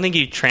don't think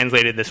you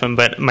translated this one,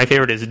 but my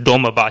favorite is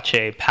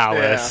Dolmabahce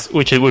Palace,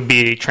 which it would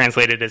be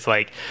translated as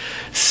like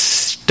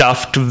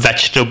stuffed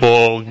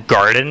vegetable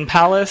garden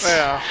palace.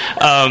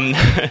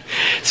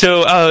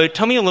 So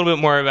tell me a little bit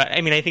more about,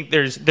 I mean, I think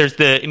there's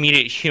the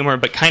immediate humor,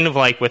 but kind of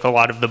like with a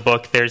lot of the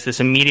book, there's this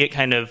immediate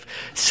kind of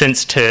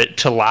sense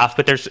to laugh,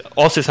 but there's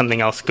also something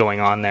else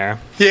going on there.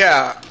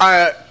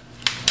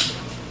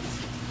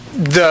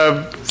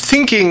 The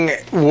thinking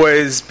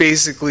was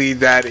basically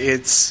that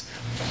it's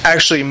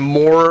actually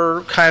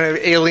more kind of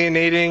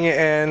alienating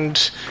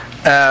and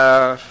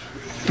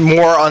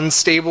more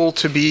unstable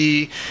to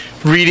be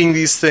reading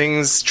these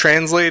things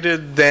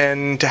translated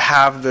than to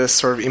have this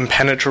sort of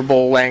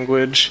impenetrable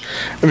language.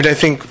 I mean, I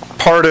think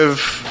part of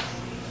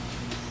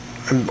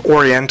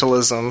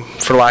Orientalism,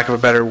 for lack of a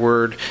better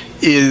word,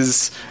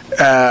 is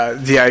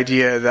the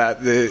idea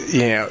that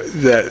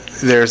that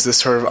there's this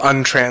sort of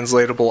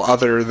untranslatable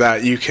other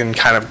that you can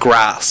kind of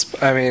grasp.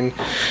 I mean,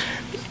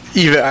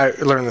 even I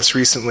learned this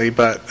recently,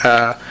 but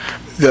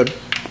the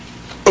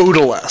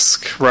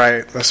odalisque,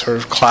 right, the sort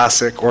of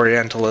classic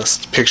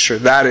Orientalist picture,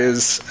 that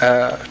is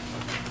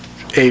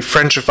a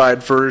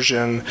Frenchified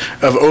version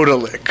of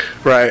odalic,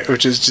 right,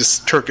 which is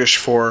just Turkish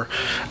for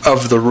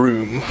of the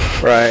room,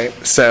 right?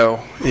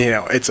 So,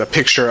 it's a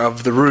picture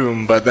of the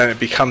room, but then it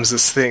becomes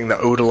this thing, the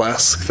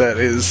odalisque, that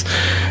is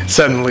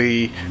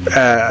suddenly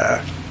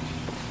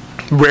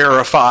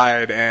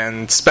rarefied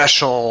and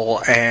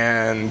special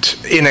and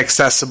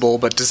inaccessible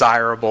but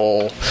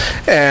desirable.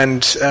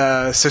 And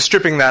so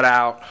stripping that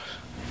out,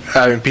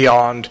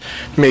 beyond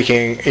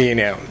making,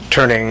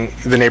 turning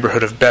the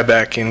neighborhood of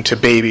Bebek into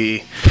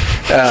Baby,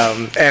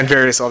 and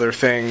various other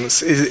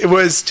things, it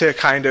was to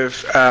kind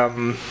of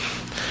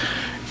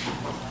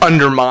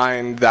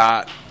undermine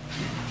that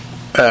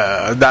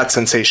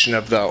sensation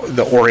of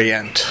the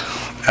Orient.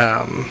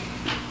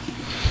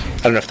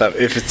 I don't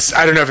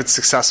know if it's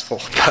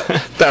successful,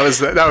 but that was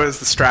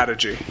the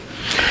strategy.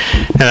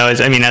 And that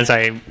was, as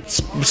I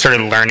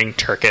started learning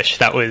Turkish,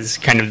 that was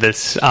kind of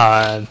this.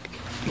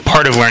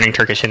 Part of learning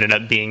Turkish ended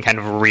up being kind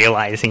of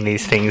realizing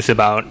these things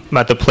about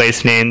the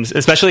place names,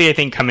 especially I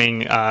think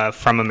coming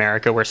from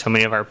America, where so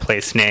many of our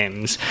place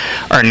names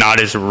are not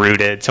as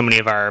rooted. So many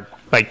of our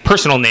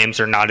personal names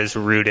are not as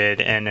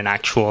rooted in an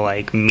actual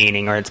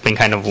meaning, or it's been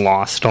kind of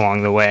lost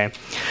along the way.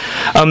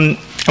 I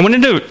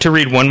wanted to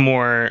read one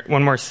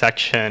more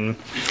section,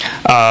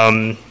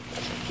 kind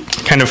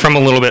of from a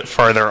little bit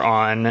farther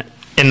on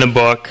in the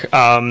book,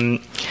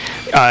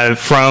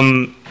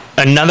 from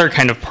another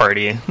kind of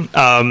party,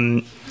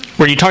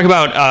 where you talk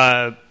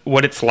about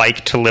what it's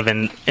like to live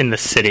in the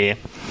city.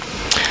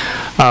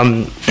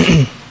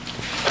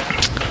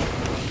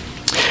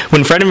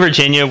 When Fred and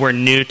Virginia were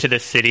new to the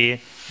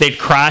city, they'd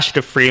crashed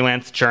a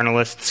freelance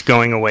journalist's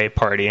going-away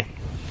party.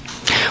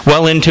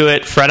 Well into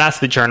it, Fred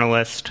asked the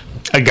journalist,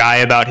 a guy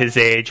about his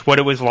age, what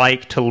it was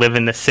like to live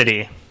in the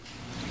city.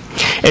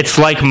 "It's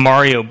like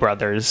Mario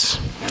Brothers,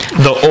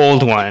 the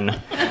old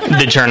one,"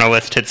 the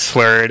journalist had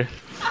slurred.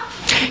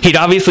 He'd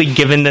obviously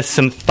given this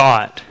some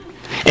thought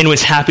and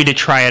was happy to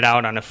try it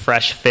out on a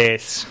fresh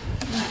face.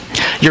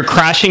 "You're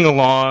crashing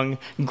along,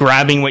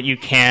 grabbing what you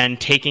can,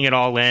 taking it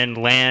all in,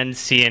 land,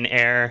 sea, and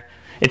air.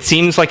 It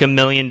seems like a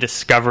million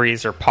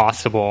discoveries are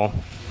possible.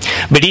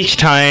 But each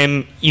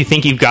time you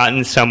think you've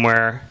gotten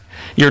somewhere,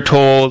 you're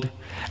told,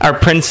 our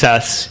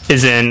princess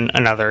is in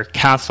another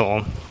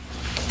castle.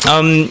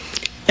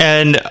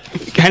 And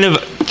kind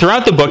of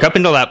throughout the book, up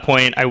until that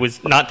point, I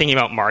was not thinking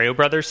about Mario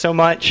Brothers so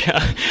much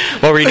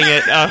while reading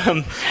it.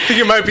 I think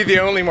it might be the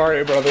only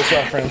Mario Brothers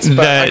reference,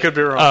 but I could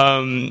be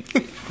wrong.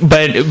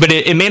 But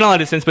it made a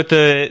lot of sense. But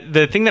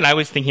the thing that I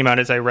was thinking about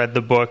as I read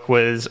the book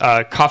was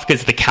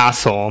Kafka's The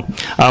Castle,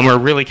 or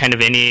really kind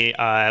of any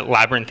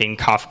labyrinthine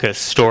Kafka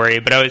story.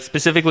 But I was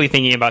specifically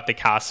thinking about The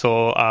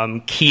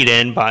Castle, keyed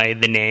in by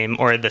the name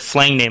or the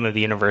slang name of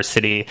the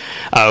university,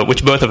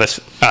 which both of us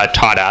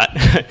taught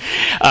at.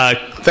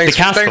 Thanks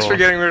for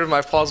getting rid of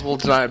my plausible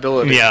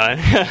deniability.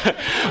 Yeah.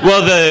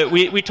 Well,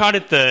 we taught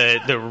it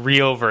the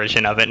real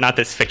version of it, not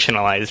this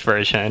fictionalized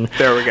version.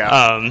 There we go.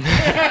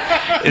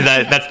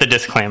 That's the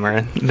disclaimer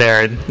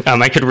there.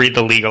 I could read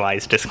the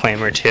legalized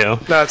disclaimer too. No,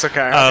 that's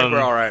okay. I think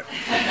we're all right.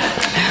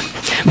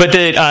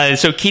 But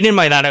so keyed in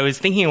by that, I was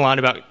thinking a lot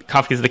about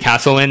Kafka's The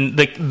Castle, and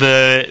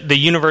the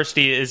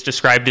university is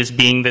described as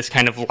being this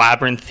kind of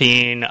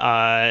labyrinthine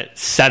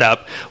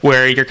setup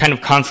where you're kind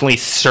of constantly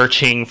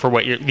searching for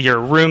what your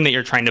room that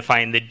you're trying to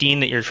find, the dean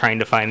that you're trying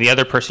to find, the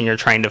other person you're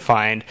trying to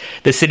find.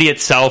 The city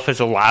itself is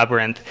a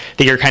labyrinth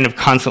that you're kind of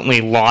constantly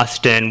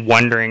lost in,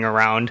 wandering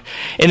around.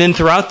 And then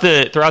throughout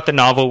the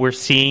novel, we're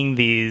seeing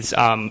these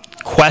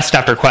quest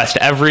after quest.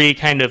 Every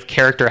kind of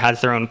character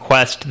has their own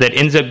quest that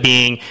ends up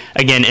being,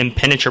 again,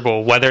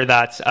 impenetrable, whether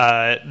that's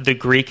the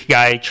Greek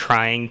guy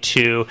trying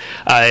to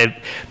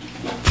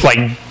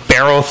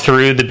barrel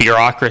through the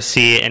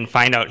bureaucracy and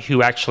find out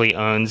who actually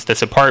owns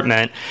this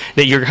apartment,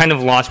 that you're kind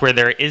of lost where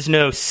there is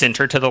no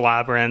center to the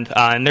labyrinth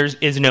and there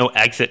is no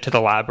exit to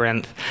the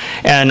labyrinth.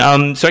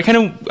 And so I kind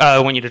of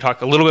want you to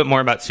talk a little bit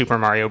more about Super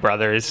Mario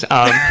Brothers,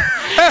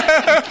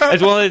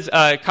 as well as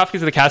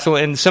Kafka's The Castle,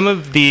 and some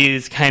of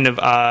these kind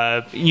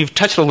of, you've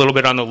touched a little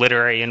bit on the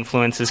literary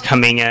influences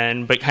coming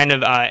in, but kind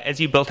of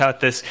as you built out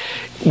this,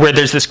 where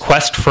there's this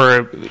quest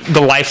for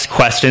the life's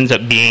quest ends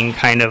up being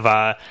kind of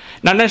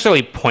not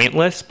necessarily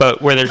pointless,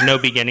 but where there's no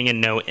beginning and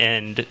no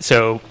end,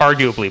 so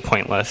arguably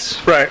pointless.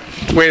 Right.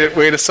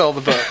 Way to sell the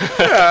book.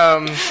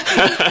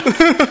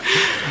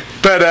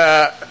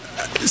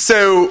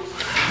 So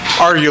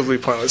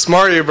arguably pointless.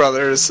 Mario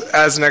Brothers,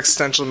 as an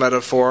existential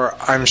metaphor,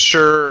 I'm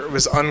sure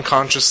was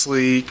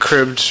unconsciously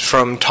cribbed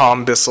from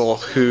Tom Bissell,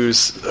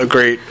 who's a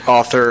great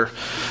author.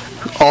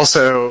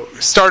 Also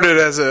started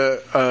as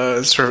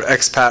a sort of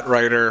expat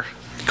writer.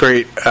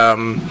 Great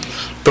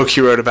book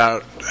he wrote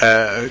about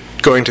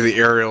going to the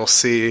Aerial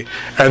Sea,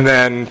 and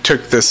then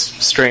took this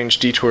strange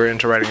detour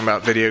into writing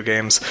about video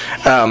games,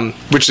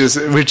 which is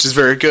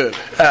very good.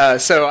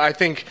 So I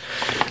think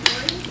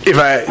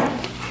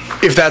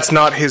if that's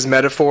not his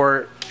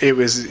metaphor, it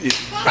was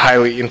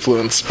highly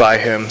influenced by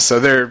him. So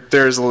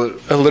there's a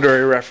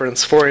literary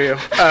reference for you.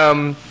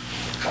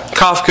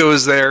 Kafka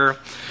was there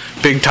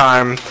big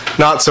time,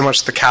 not so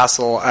much the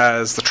castle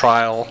as the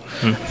trial.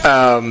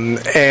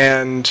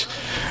 And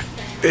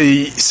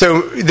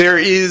so there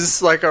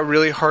is like a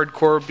really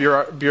hardcore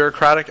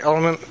bureaucratic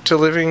element to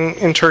living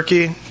in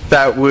Turkey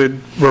that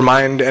would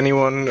remind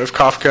anyone of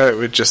Kafka. It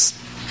would just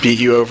beat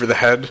you over the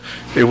head.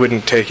 It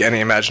wouldn't take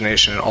any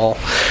imagination at all.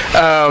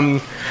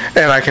 And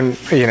I can,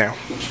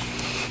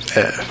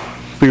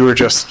 we were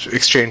just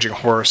exchanging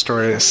horror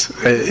stories.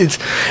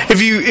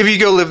 If you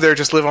go live there,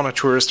 just live on a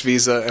tourist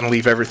visa and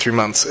leave every 3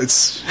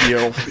 months.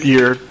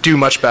 You're do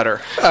much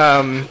better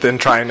than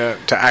trying to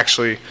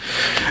actually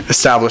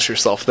establish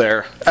yourself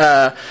there.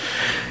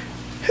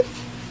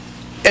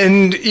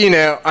 And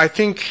I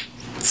think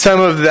some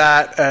of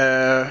that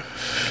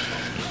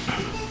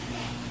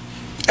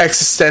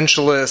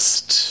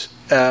existentialist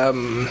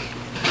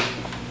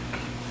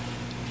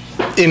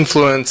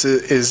influence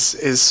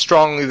is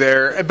strongly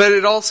there, but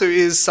it also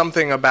is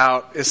something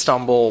about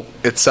Istanbul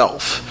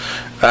itself.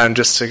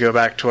 Just to go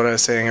back to what I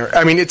was saying,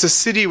 I mean, it's a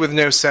city with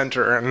no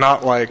center,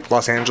 not like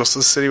Los Angeles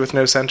is a city with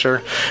no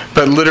center,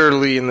 but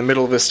literally in the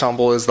middle of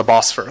Istanbul is the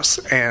Bosphorus,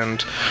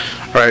 and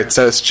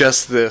so it's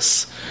just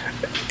this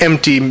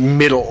empty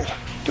middle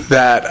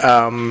that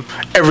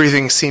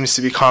everything seems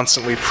to be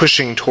constantly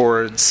pushing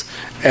towards,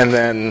 and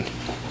then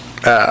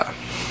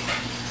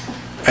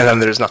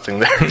there's nothing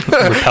there.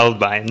 Repelled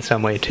by in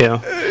some way, too.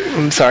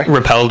 I'm sorry?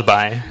 Repelled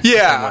by.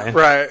 Yeah,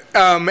 right.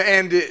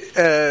 And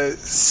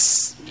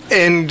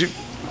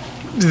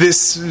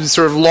this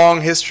sort of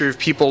long history of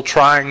people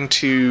trying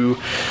to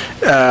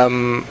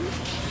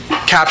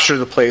capture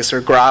the place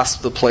or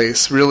grasp the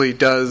place really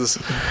does,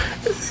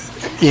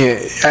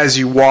 as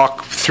you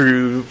walk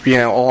through,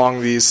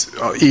 along these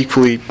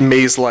equally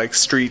maze-like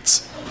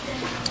streets,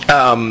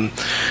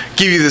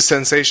 give you the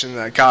sensation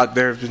that, God,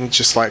 there have been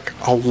just like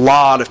a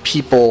lot of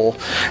people.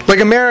 Like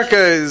America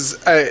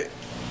is, I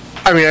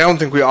don't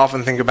think we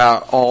often think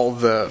about all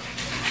the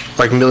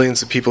like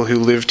millions of people who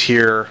lived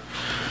here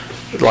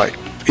like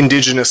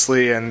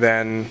indigenously and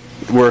then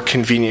were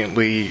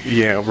conveniently,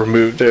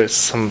 removed. There's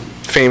some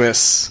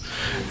famous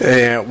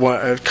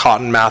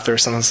Cotton Mather or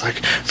someone's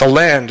like, the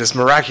land is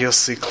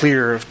miraculously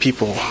clear of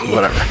people,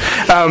 whatever.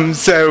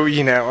 So,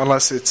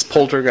 unless it's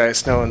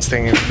poltergeist, no one's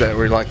thinking that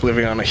we're like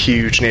living on a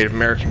huge Native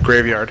American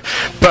graveyard.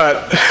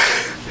 But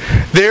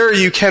there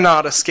you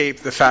cannot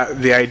escape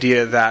the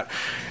idea that,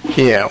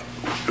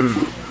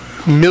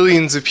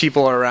 millions of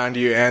people are around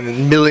you,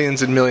 and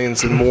millions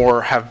and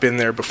more have been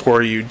there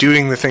before you,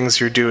 doing the things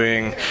you're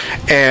doing,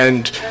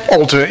 and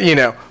ultimately,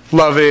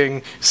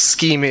 loving,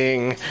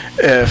 scheming,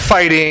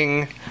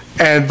 fighting,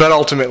 but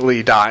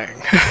ultimately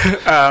dying,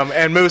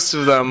 and most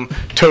of them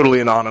totally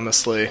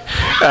anonymously.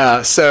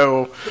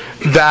 So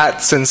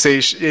that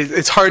sensation,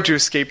 it's hard to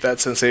escape that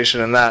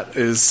sensation, and that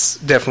is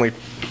definitely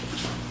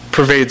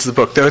pervades the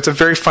book. Though it's a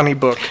very funny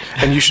book,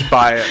 and you should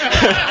buy it.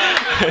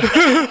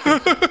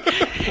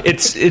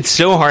 It's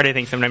so hard, I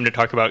think, sometimes to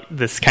talk about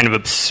this kind of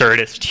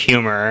absurdist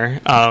humor,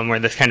 or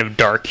this kind of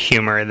dark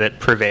humor that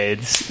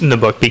pervades the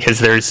book,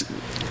 because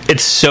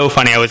it's so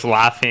funny. I was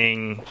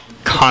laughing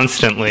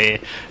constantly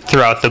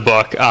throughout the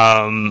book,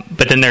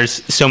 but then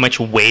there's so much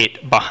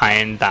weight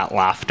behind that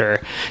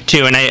laughter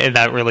too, and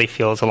that really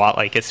feels a lot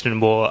like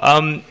Istanbul.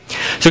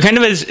 So kind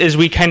of as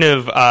we kind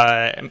of,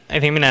 I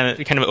think I'm going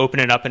to kind of open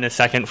it up in a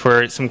second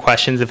for some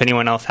questions if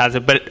anyone else has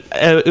it, but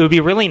it would be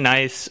really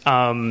nice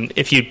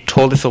if you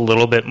told us a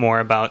little bit more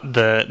about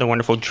the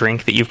wonderful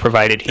drink that you've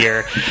provided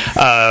here,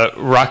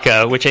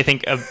 Raka, which I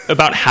think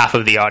about half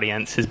of the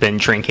audience has been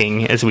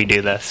drinking as we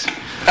do this.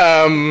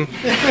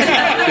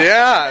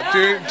 Yeah,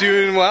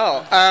 doing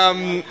well.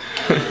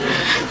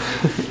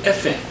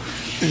 Efe.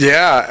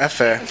 Yeah,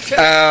 Efe.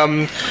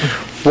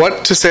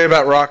 What to say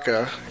about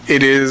Raka?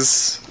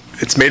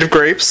 It's made of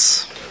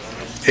grapes.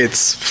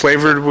 It's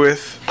flavored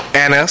with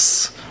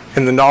anise.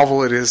 In the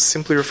novel, it is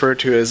simply referred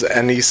to as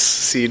anise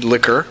seed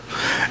liquor.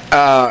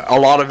 A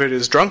lot of it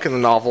is drunk in the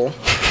novel,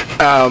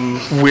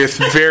 with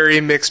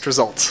very mixed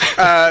results.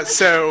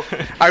 So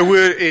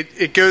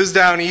it goes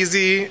down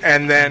easy,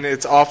 and then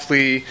it's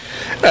awfully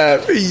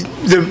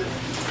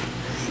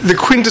the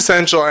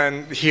quintessential.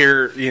 And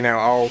here,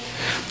 I'll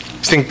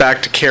think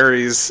back to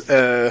Carrie's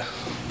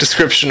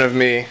description of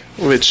me,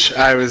 which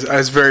I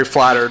was very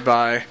flattered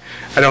by.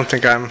 I don't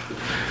think I'm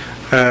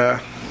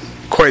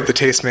quite the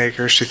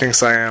tastemaker she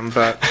thinks I am,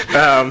 but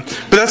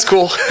that's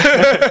cool.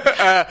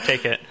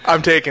 Take it.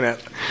 I'm taking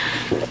it.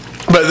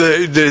 But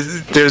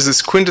there's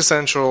this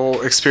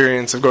quintessential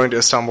experience of going to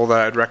Istanbul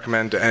that I'd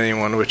recommend to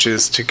anyone, which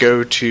is to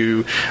go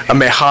to a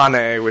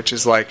meyhane, which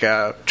is like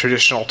a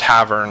traditional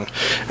tavern,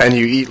 and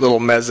you eat little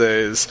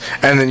mezes,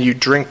 and then you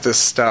drink this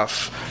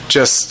stuff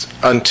just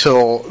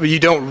until you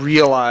don't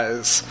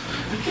realize,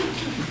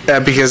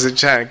 because it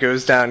kind of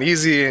goes down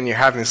easy, and you're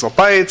having these little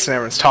bites, and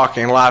everyone's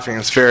talking and laughing.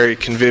 It's very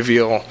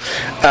convivial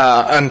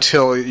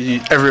until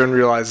everyone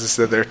realizes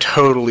that they're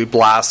totally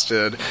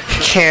blasted,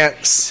 can't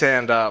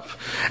stand up,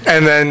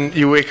 and then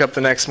you wake up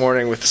the next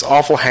morning with this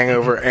awful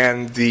hangover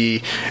and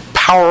the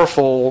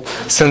powerful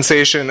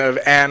sensation of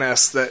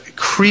anise that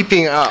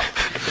creeping up,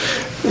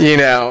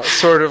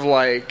 sort of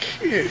like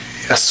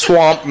a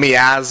swamp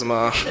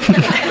miasma.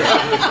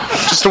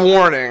 Just a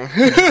warning.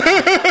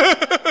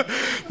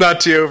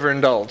 Not to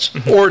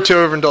overindulge. Or to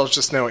overindulge,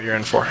 just know what you're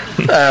in for.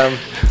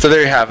 So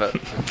there you have it.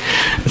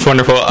 That's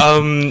wonderful.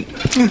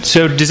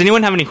 So does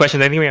anyone have any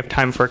questions? I think we have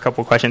time for a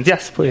couple questions.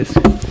 Yes, please.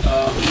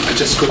 I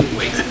just couldn't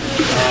wait.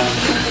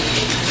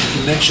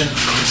 You mentioned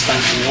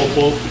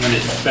Constantinople when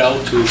it fell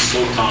to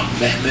Sultan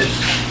Mehmed.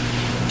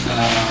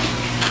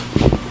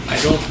 I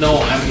don't know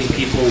how many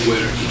people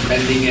were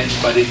defending it,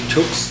 but it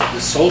took the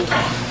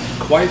Sultan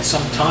quite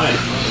some time.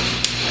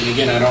 And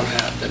again, I don't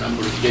have the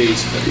number of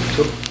days, but it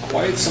took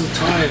quite some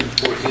time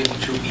for him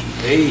to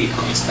invade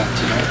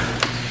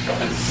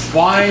Constantinople. And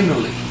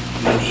finally,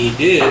 when he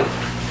did,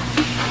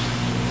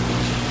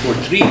 for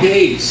 3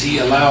 days he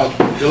allowed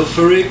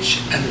pilferage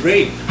and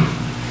rape,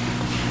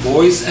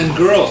 boys and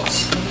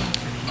girls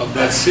of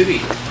that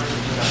city.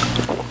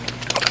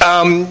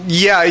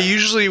 Yeah,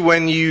 usually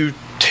when you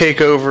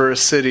take over a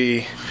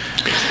city,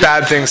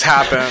 bad things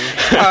happen,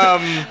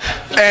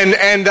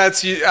 and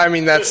that's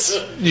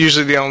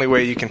usually the only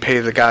way you can pay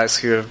the guys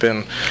who have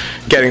been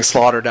getting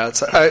slaughtered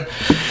outside.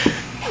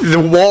 The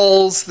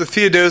walls, the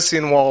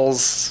Theodosian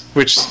walls,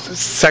 which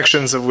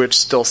sections of which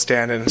still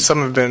stand, and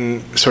some have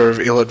been sort of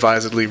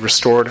ill-advisedly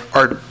restored,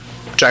 are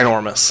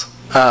ginormous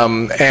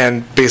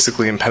and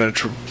basically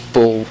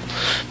impenetrable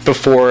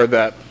before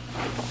that.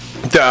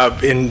 The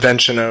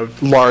invention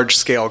of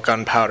large-scale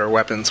gunpowder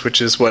weapons,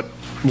 which is why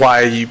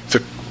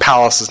the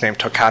palace is named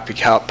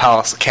Topkapi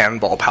Palace,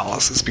 Cannonball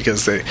Palace, is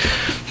because they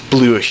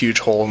blew a huge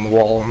hole in the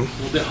wall. Well,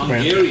 the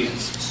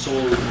Hungarians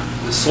sold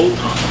the Sultan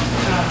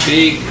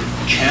big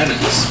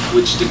cannons,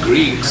 which the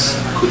Greeks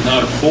could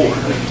not afford.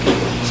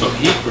 So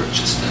he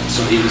purchased them,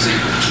 so he was able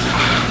to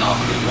knock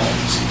the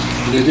walls,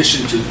 in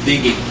addition to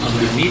digging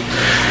underneath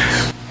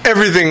them.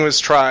 Everything was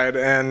tried,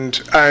 and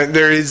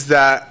there is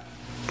that.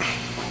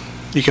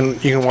 You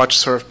can watch a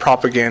sort of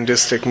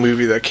propagandistic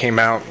movie that came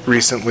out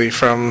recently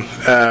from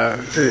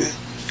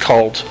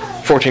called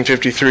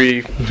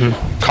 1453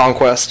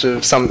 conquest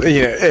of some,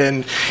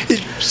 and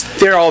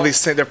there are all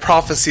these things. They're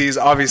prophecies.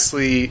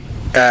 Obviously,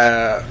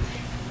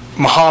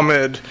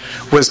 Muhammad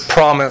was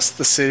promised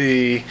the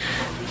city.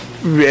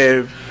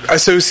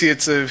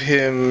 Associates of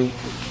him,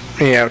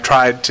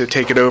 tried to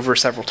take it over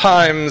several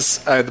times.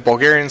 The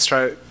Bulgarians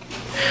tried.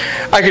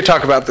 I could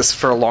talk about this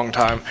for a long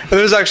time. And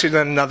there's actually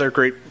another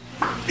great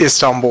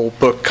Istanbul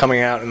book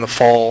coming out in the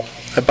fall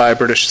by a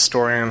British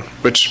historian,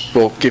 which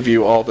will give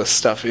you all this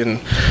stuff in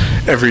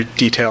every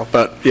detail.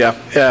 But yeah,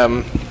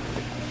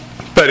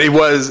 but it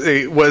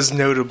was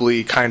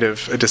notably kind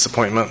of a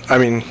disappointment. I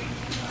mean,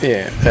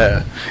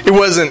 yeah, it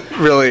wasn't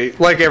really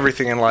like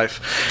everything in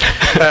life.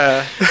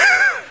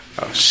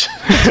 Oh shit!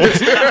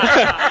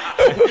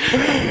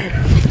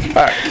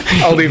 All right,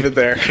 I'll leave it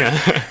there.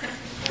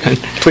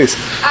 Please.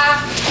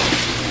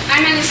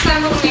 I'm an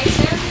Istanbul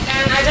native,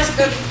 and I just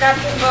got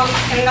the book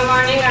in the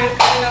morning. I'm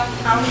kind of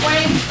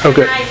halfway.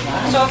 Okay. And I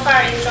so far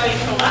enjoy it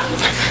a lot.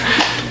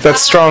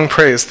 That's strong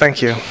praise.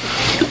 Thank you.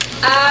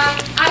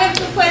 I have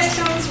two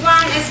questions.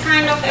 One is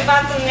kind of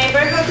about the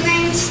neighborhood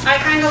names. I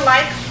kind of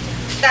like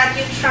that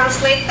you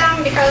translate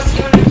them because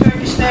even in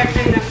Turkish they're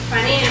kind of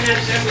funny and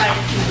it's just like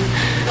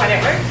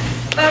whatever.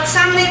 But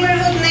some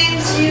neighborhood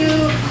names you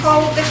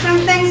call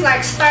different things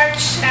like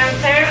starch and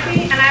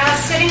therapy, and I was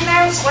sitting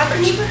there, what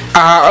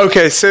neighborhood?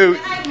 Okay, so...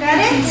 I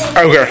got it.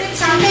 Okay. Is it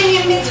something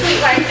in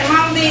between, like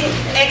among the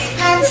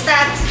expats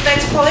that,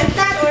 let's call it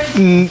that, or...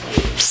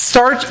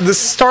 The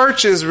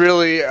starch is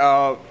really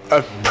a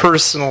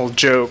personal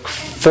joke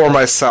for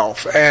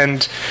myself,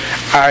 and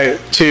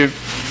to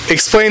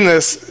explain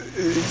this,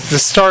 the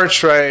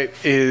starch, right,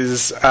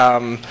 is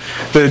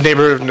the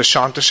neighborhood of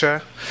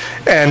Nişantaşı,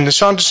 and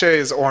Nişantaşı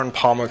is Orhan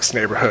Pamuk's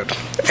neighborhood.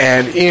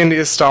 And in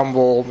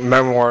Istanbul,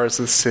 Memoirs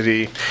of the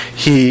City,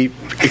 he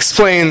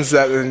explains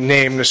that the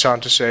name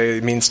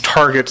Nişantaşı means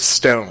target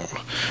stone,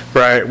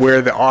 right,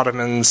 where the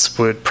Ottomans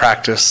would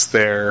practice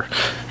their,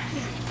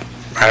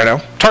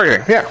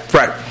 targeting. Yeah,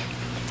 right.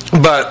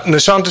 But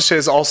Nişantaşı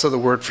is also the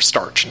word for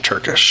starch in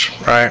Turkish,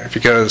 right? If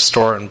you go to the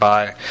store and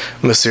buy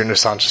Mısır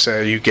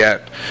Nişantaşı, you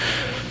get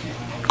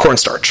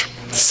cornstarch.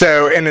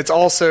 So, and it's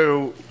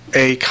also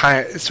a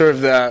kind, sort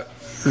of the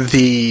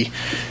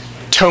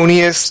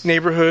toniest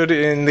neighborhood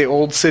in the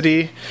old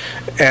city,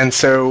 and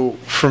so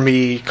for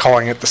me,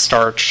 calling it the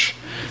starch,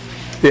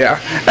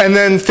 yeah. And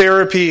then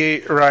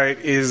therapy, right,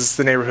 is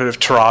the neighborhood of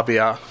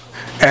Tarabya,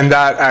 and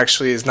that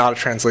actually is not a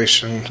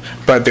translation,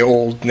 but the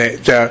old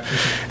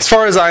as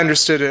far as I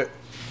understood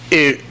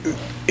it,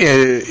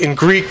 in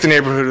Greek the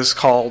neighborhood is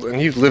called,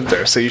 and you lived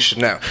there, so you should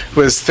know,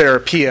 was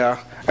Therapia,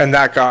 and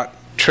that got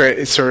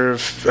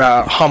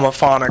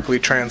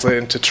homophonically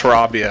translated into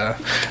Tarabya,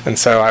 and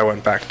so I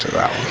went back to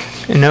that one.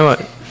 You know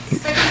what?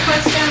 Second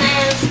question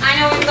is, I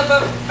know in the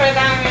book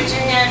Ferdinand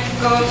Virginia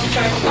goes to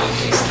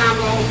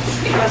Istanbul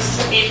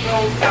because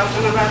April told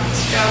them about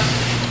this job.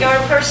 Your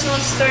personal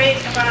story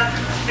about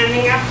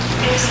ending up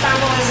in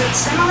Istanbul, is it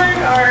similar,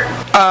 or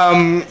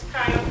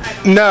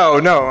No.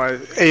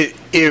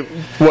 It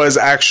was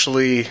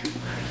actually,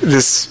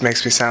 this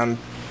makes me sound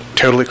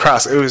totally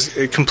cross. It was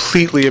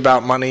completely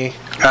about money.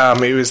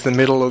 It was the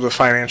middle of the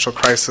financial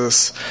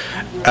crisis,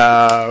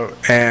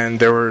 and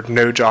there were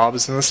no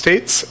jobs in the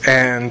States,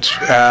 and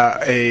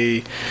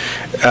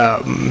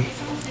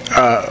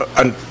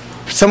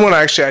someone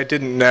actually I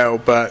didn't know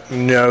but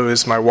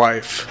knows my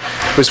wife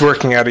was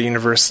working at a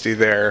university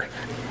there,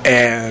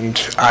 and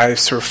I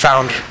sort of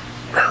found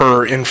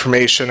her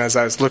information as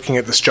I was looking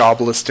at this job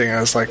listing. I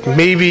was like,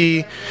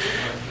 maybe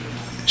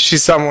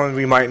she's someone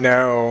we might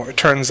know. It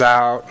turns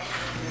out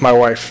my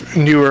wife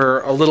knew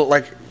her a little,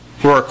 like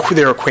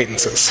they were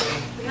acquaintances.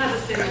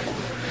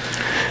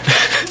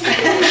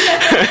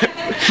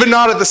 But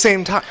not at the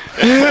same time.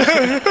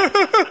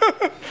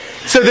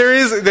 So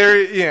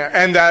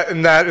and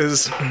that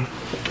is,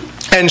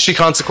 and she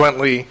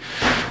consequently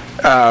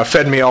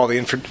fed me all the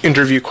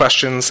interview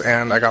questions,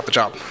 and I got the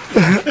job.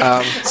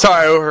 So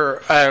I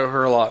owe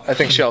her a lot. I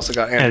think she also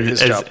got Andrew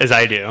his job. As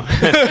I do.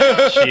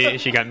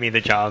 She got me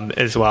the job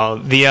as well.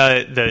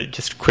 The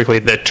just quickly,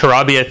 the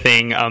Tarabya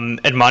thing,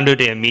 Edmondo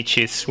de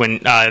Amicis, when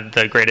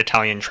the great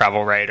Italian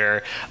travel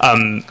writer,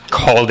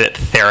 called it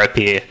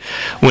therapy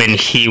when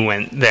he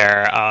went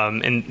there.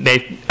 And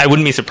I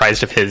wouldn't be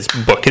surprised if his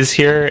book is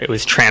here. It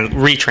was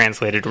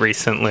retranslated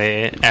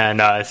recently,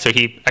 and so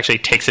he actually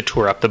takes a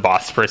tour up the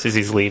Bosphorus as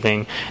he's leaving.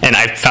 And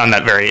I found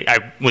that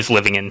I was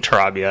living in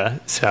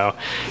Tarabya, so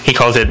he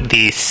calls it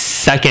the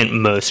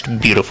second most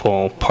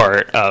beautiful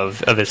part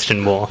of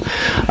Istanbul.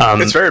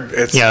 It's a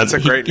great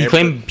neighborhood. He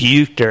claimed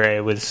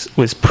Büyükdere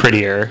was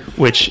prettier,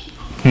 which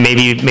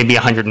maybe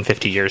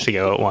 150 years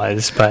ago it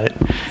was, but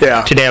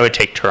today I would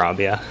take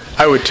Tarabya.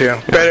 I would too.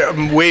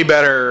 Way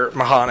better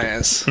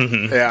Mahana is.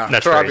 Mm-hmm. Yeah,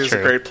 Tarabya is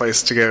a great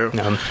place to go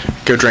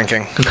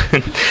drinking.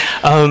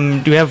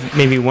 Do we have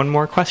maybe one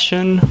more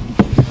question?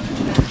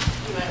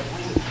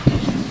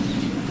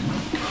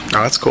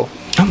 Oh, that's cool.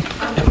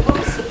 What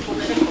was the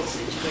political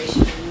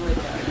situation in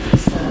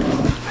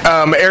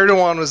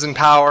Erdogan was in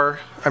power.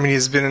 I mean,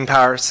 he's been in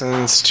power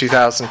since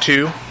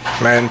 2002,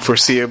 and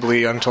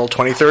foreseeably until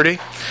 2030.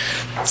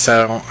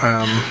 So,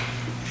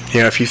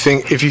 if you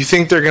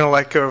think they're going to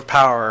let go of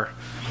power,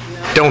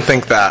 don't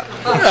think that.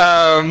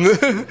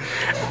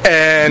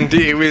 And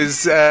it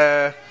was.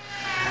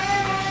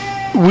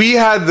 We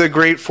had the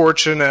great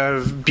fortune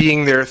of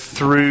being there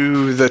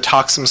through the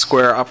Taksim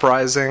Square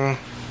uprising,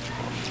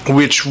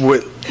 which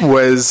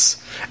was,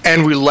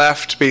 and we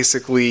left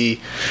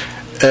basically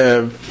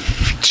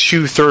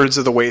 2/3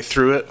 of the way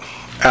through it.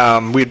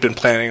 We'd been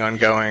planning on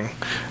going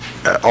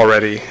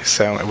already,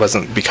 so it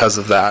wasn't because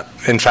of that.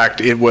 In fact,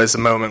 it was a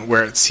moment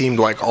where it seemed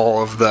like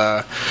all of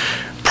the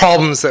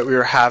problems that we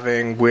were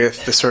having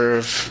with the sort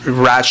of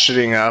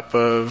ratcheting up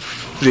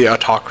of the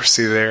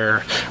autocracy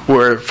there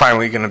were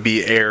finally going to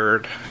be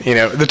aired.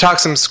 The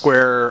Taksim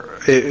Square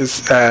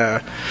is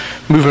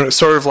movement,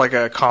 sort of like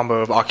a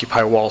combo of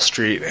Occupy Wall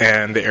Street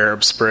and the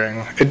Arab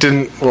Spring. It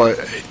didn't. Well, I was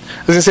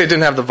going to say it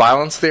didn't have the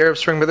violence of the Arab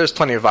Spring, but there's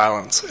plenty of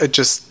violence. It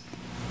just,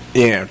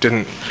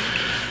 didn't.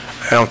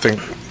 I don't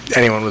think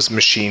anyone was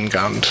machine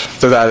gunned,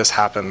 though that has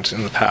happened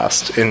in the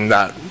past in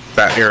that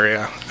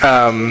area.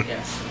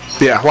 Yes.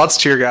 Yeah, lots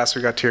of tear gas.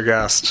 We got tear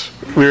gassed.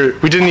 We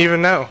didn't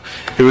even know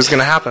it was going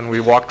to happen. We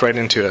walked right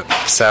into it.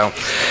 So,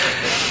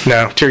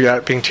 no,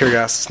 being tear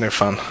gassed is no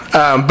fun.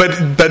 But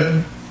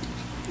the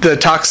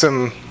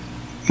Taksim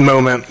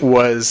moment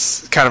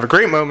was kind of a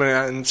great moment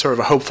and sort of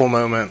a hopeful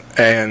moment,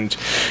 and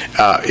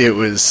it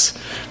was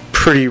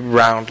pretty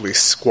roundly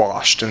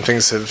squashed. And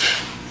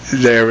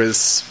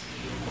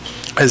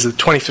as the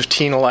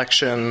 2015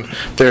 election,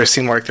 there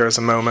seemed like there was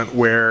a moment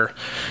where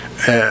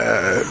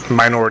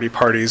minority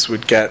parties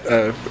would get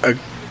a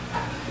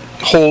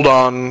hold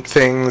on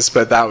things,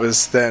 but that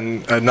was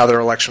then another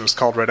election was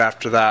called right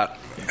after that,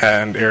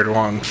 and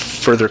Erdogan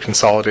further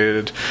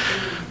consolidated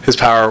his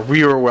power.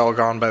 We were well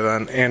gone by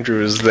then.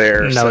 Andrew was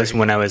there. And that was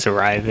when I was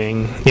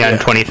arriving. In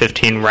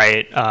 2015,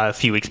 right a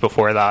few weeks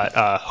before that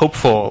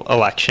hopeful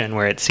election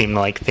where it seemed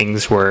like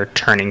things were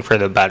turning for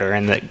the better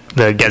and that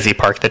the Gezi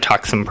Park, the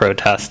Taksim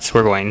protests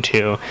were going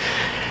to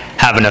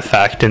have an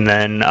effect, and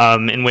then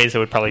in ways that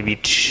would probably be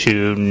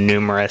too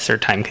numerous or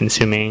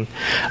time-consuming,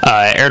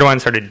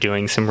 Erdogan started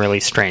doing some really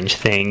strange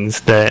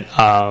things that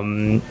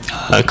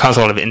caused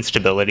a lot of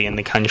instability in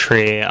the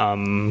country,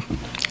 and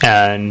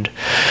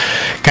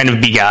kind of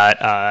begat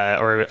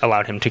or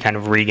allowed him to kind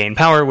of regain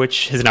power,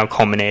 which has now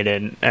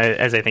culminated,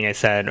 as I think I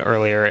said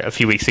earlier a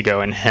few weeks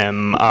ago, in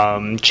him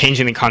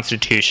changing the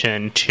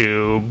constitution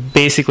to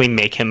basically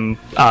make him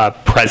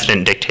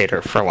president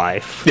dictator for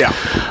life. Yeah.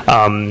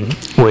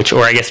 Which,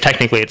 or I guess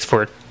technically it's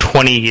for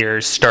 20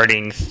 years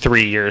starting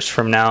 3 years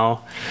from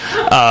now,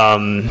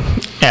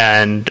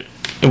 and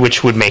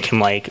which would make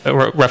him like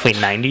roughly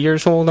 90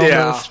 years old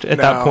almost at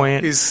that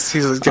point. He's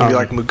going to be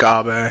like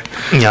Mugabe.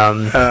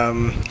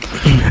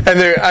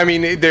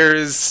 And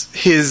there's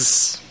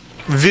his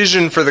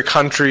vision for the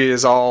country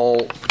is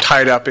all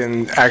tied up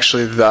in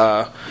actually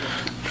the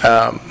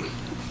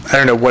I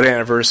don't know what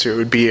anniversary it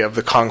would be of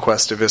the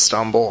conquest of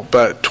Istanbul,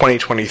 but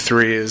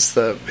 2023 is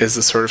the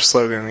sort of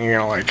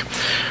slogan.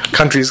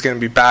 Country's going to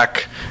be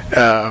back,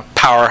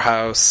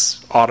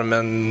 powerhouse,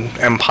 Ottoman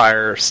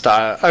Empire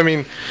style. I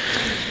mean,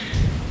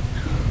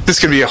 this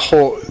could be a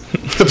whole.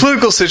 The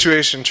political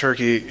situation in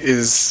Turkey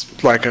is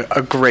like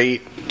a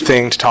great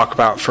thing to talk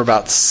about for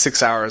about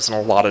 6 hours and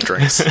a lot of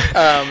drinks.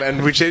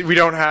 And we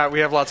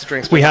have lots of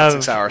drinks, but we have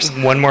 6 hours.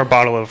 One more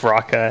bottle of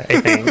Raka, I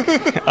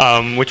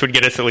think, which would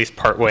get us at least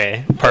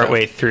partway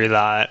through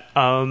that.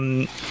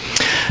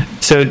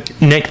 So,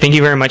 Nick, thank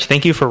you very much.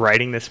 Thank you for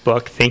writing this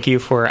book. Thank you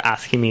for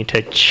asking me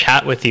to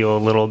chat with you a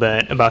little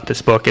bit about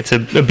this book. It's a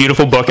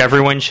beautiful book.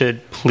 Everyone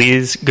should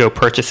please go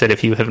purchase it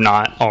if you have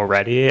not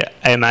already.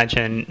 I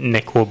imagine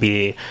Nick will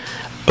be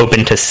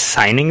open to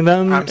signing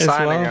them I'm as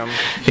signing well. them.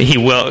 He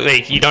will.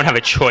 You don't have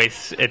a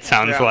choice, it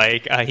sounds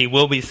like. He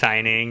will be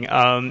signing.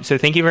 So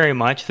thank you very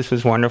much. This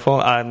was wonderful.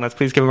 Let's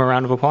please give him a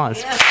round of applause.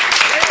 Yes.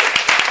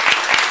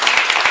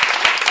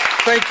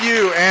 Thank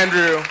you,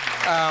 Andrew.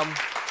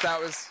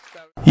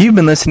 You've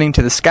been listening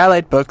to the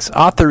Skylight Books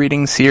Author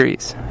Reading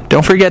Series.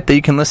 Don't forget that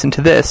you can listen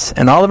to this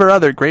and all of our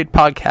other great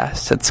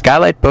podcasts at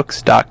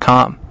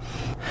skylightbooks.com.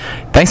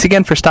 Thanks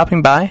again for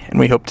stopping by, and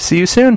we hope to see you soon.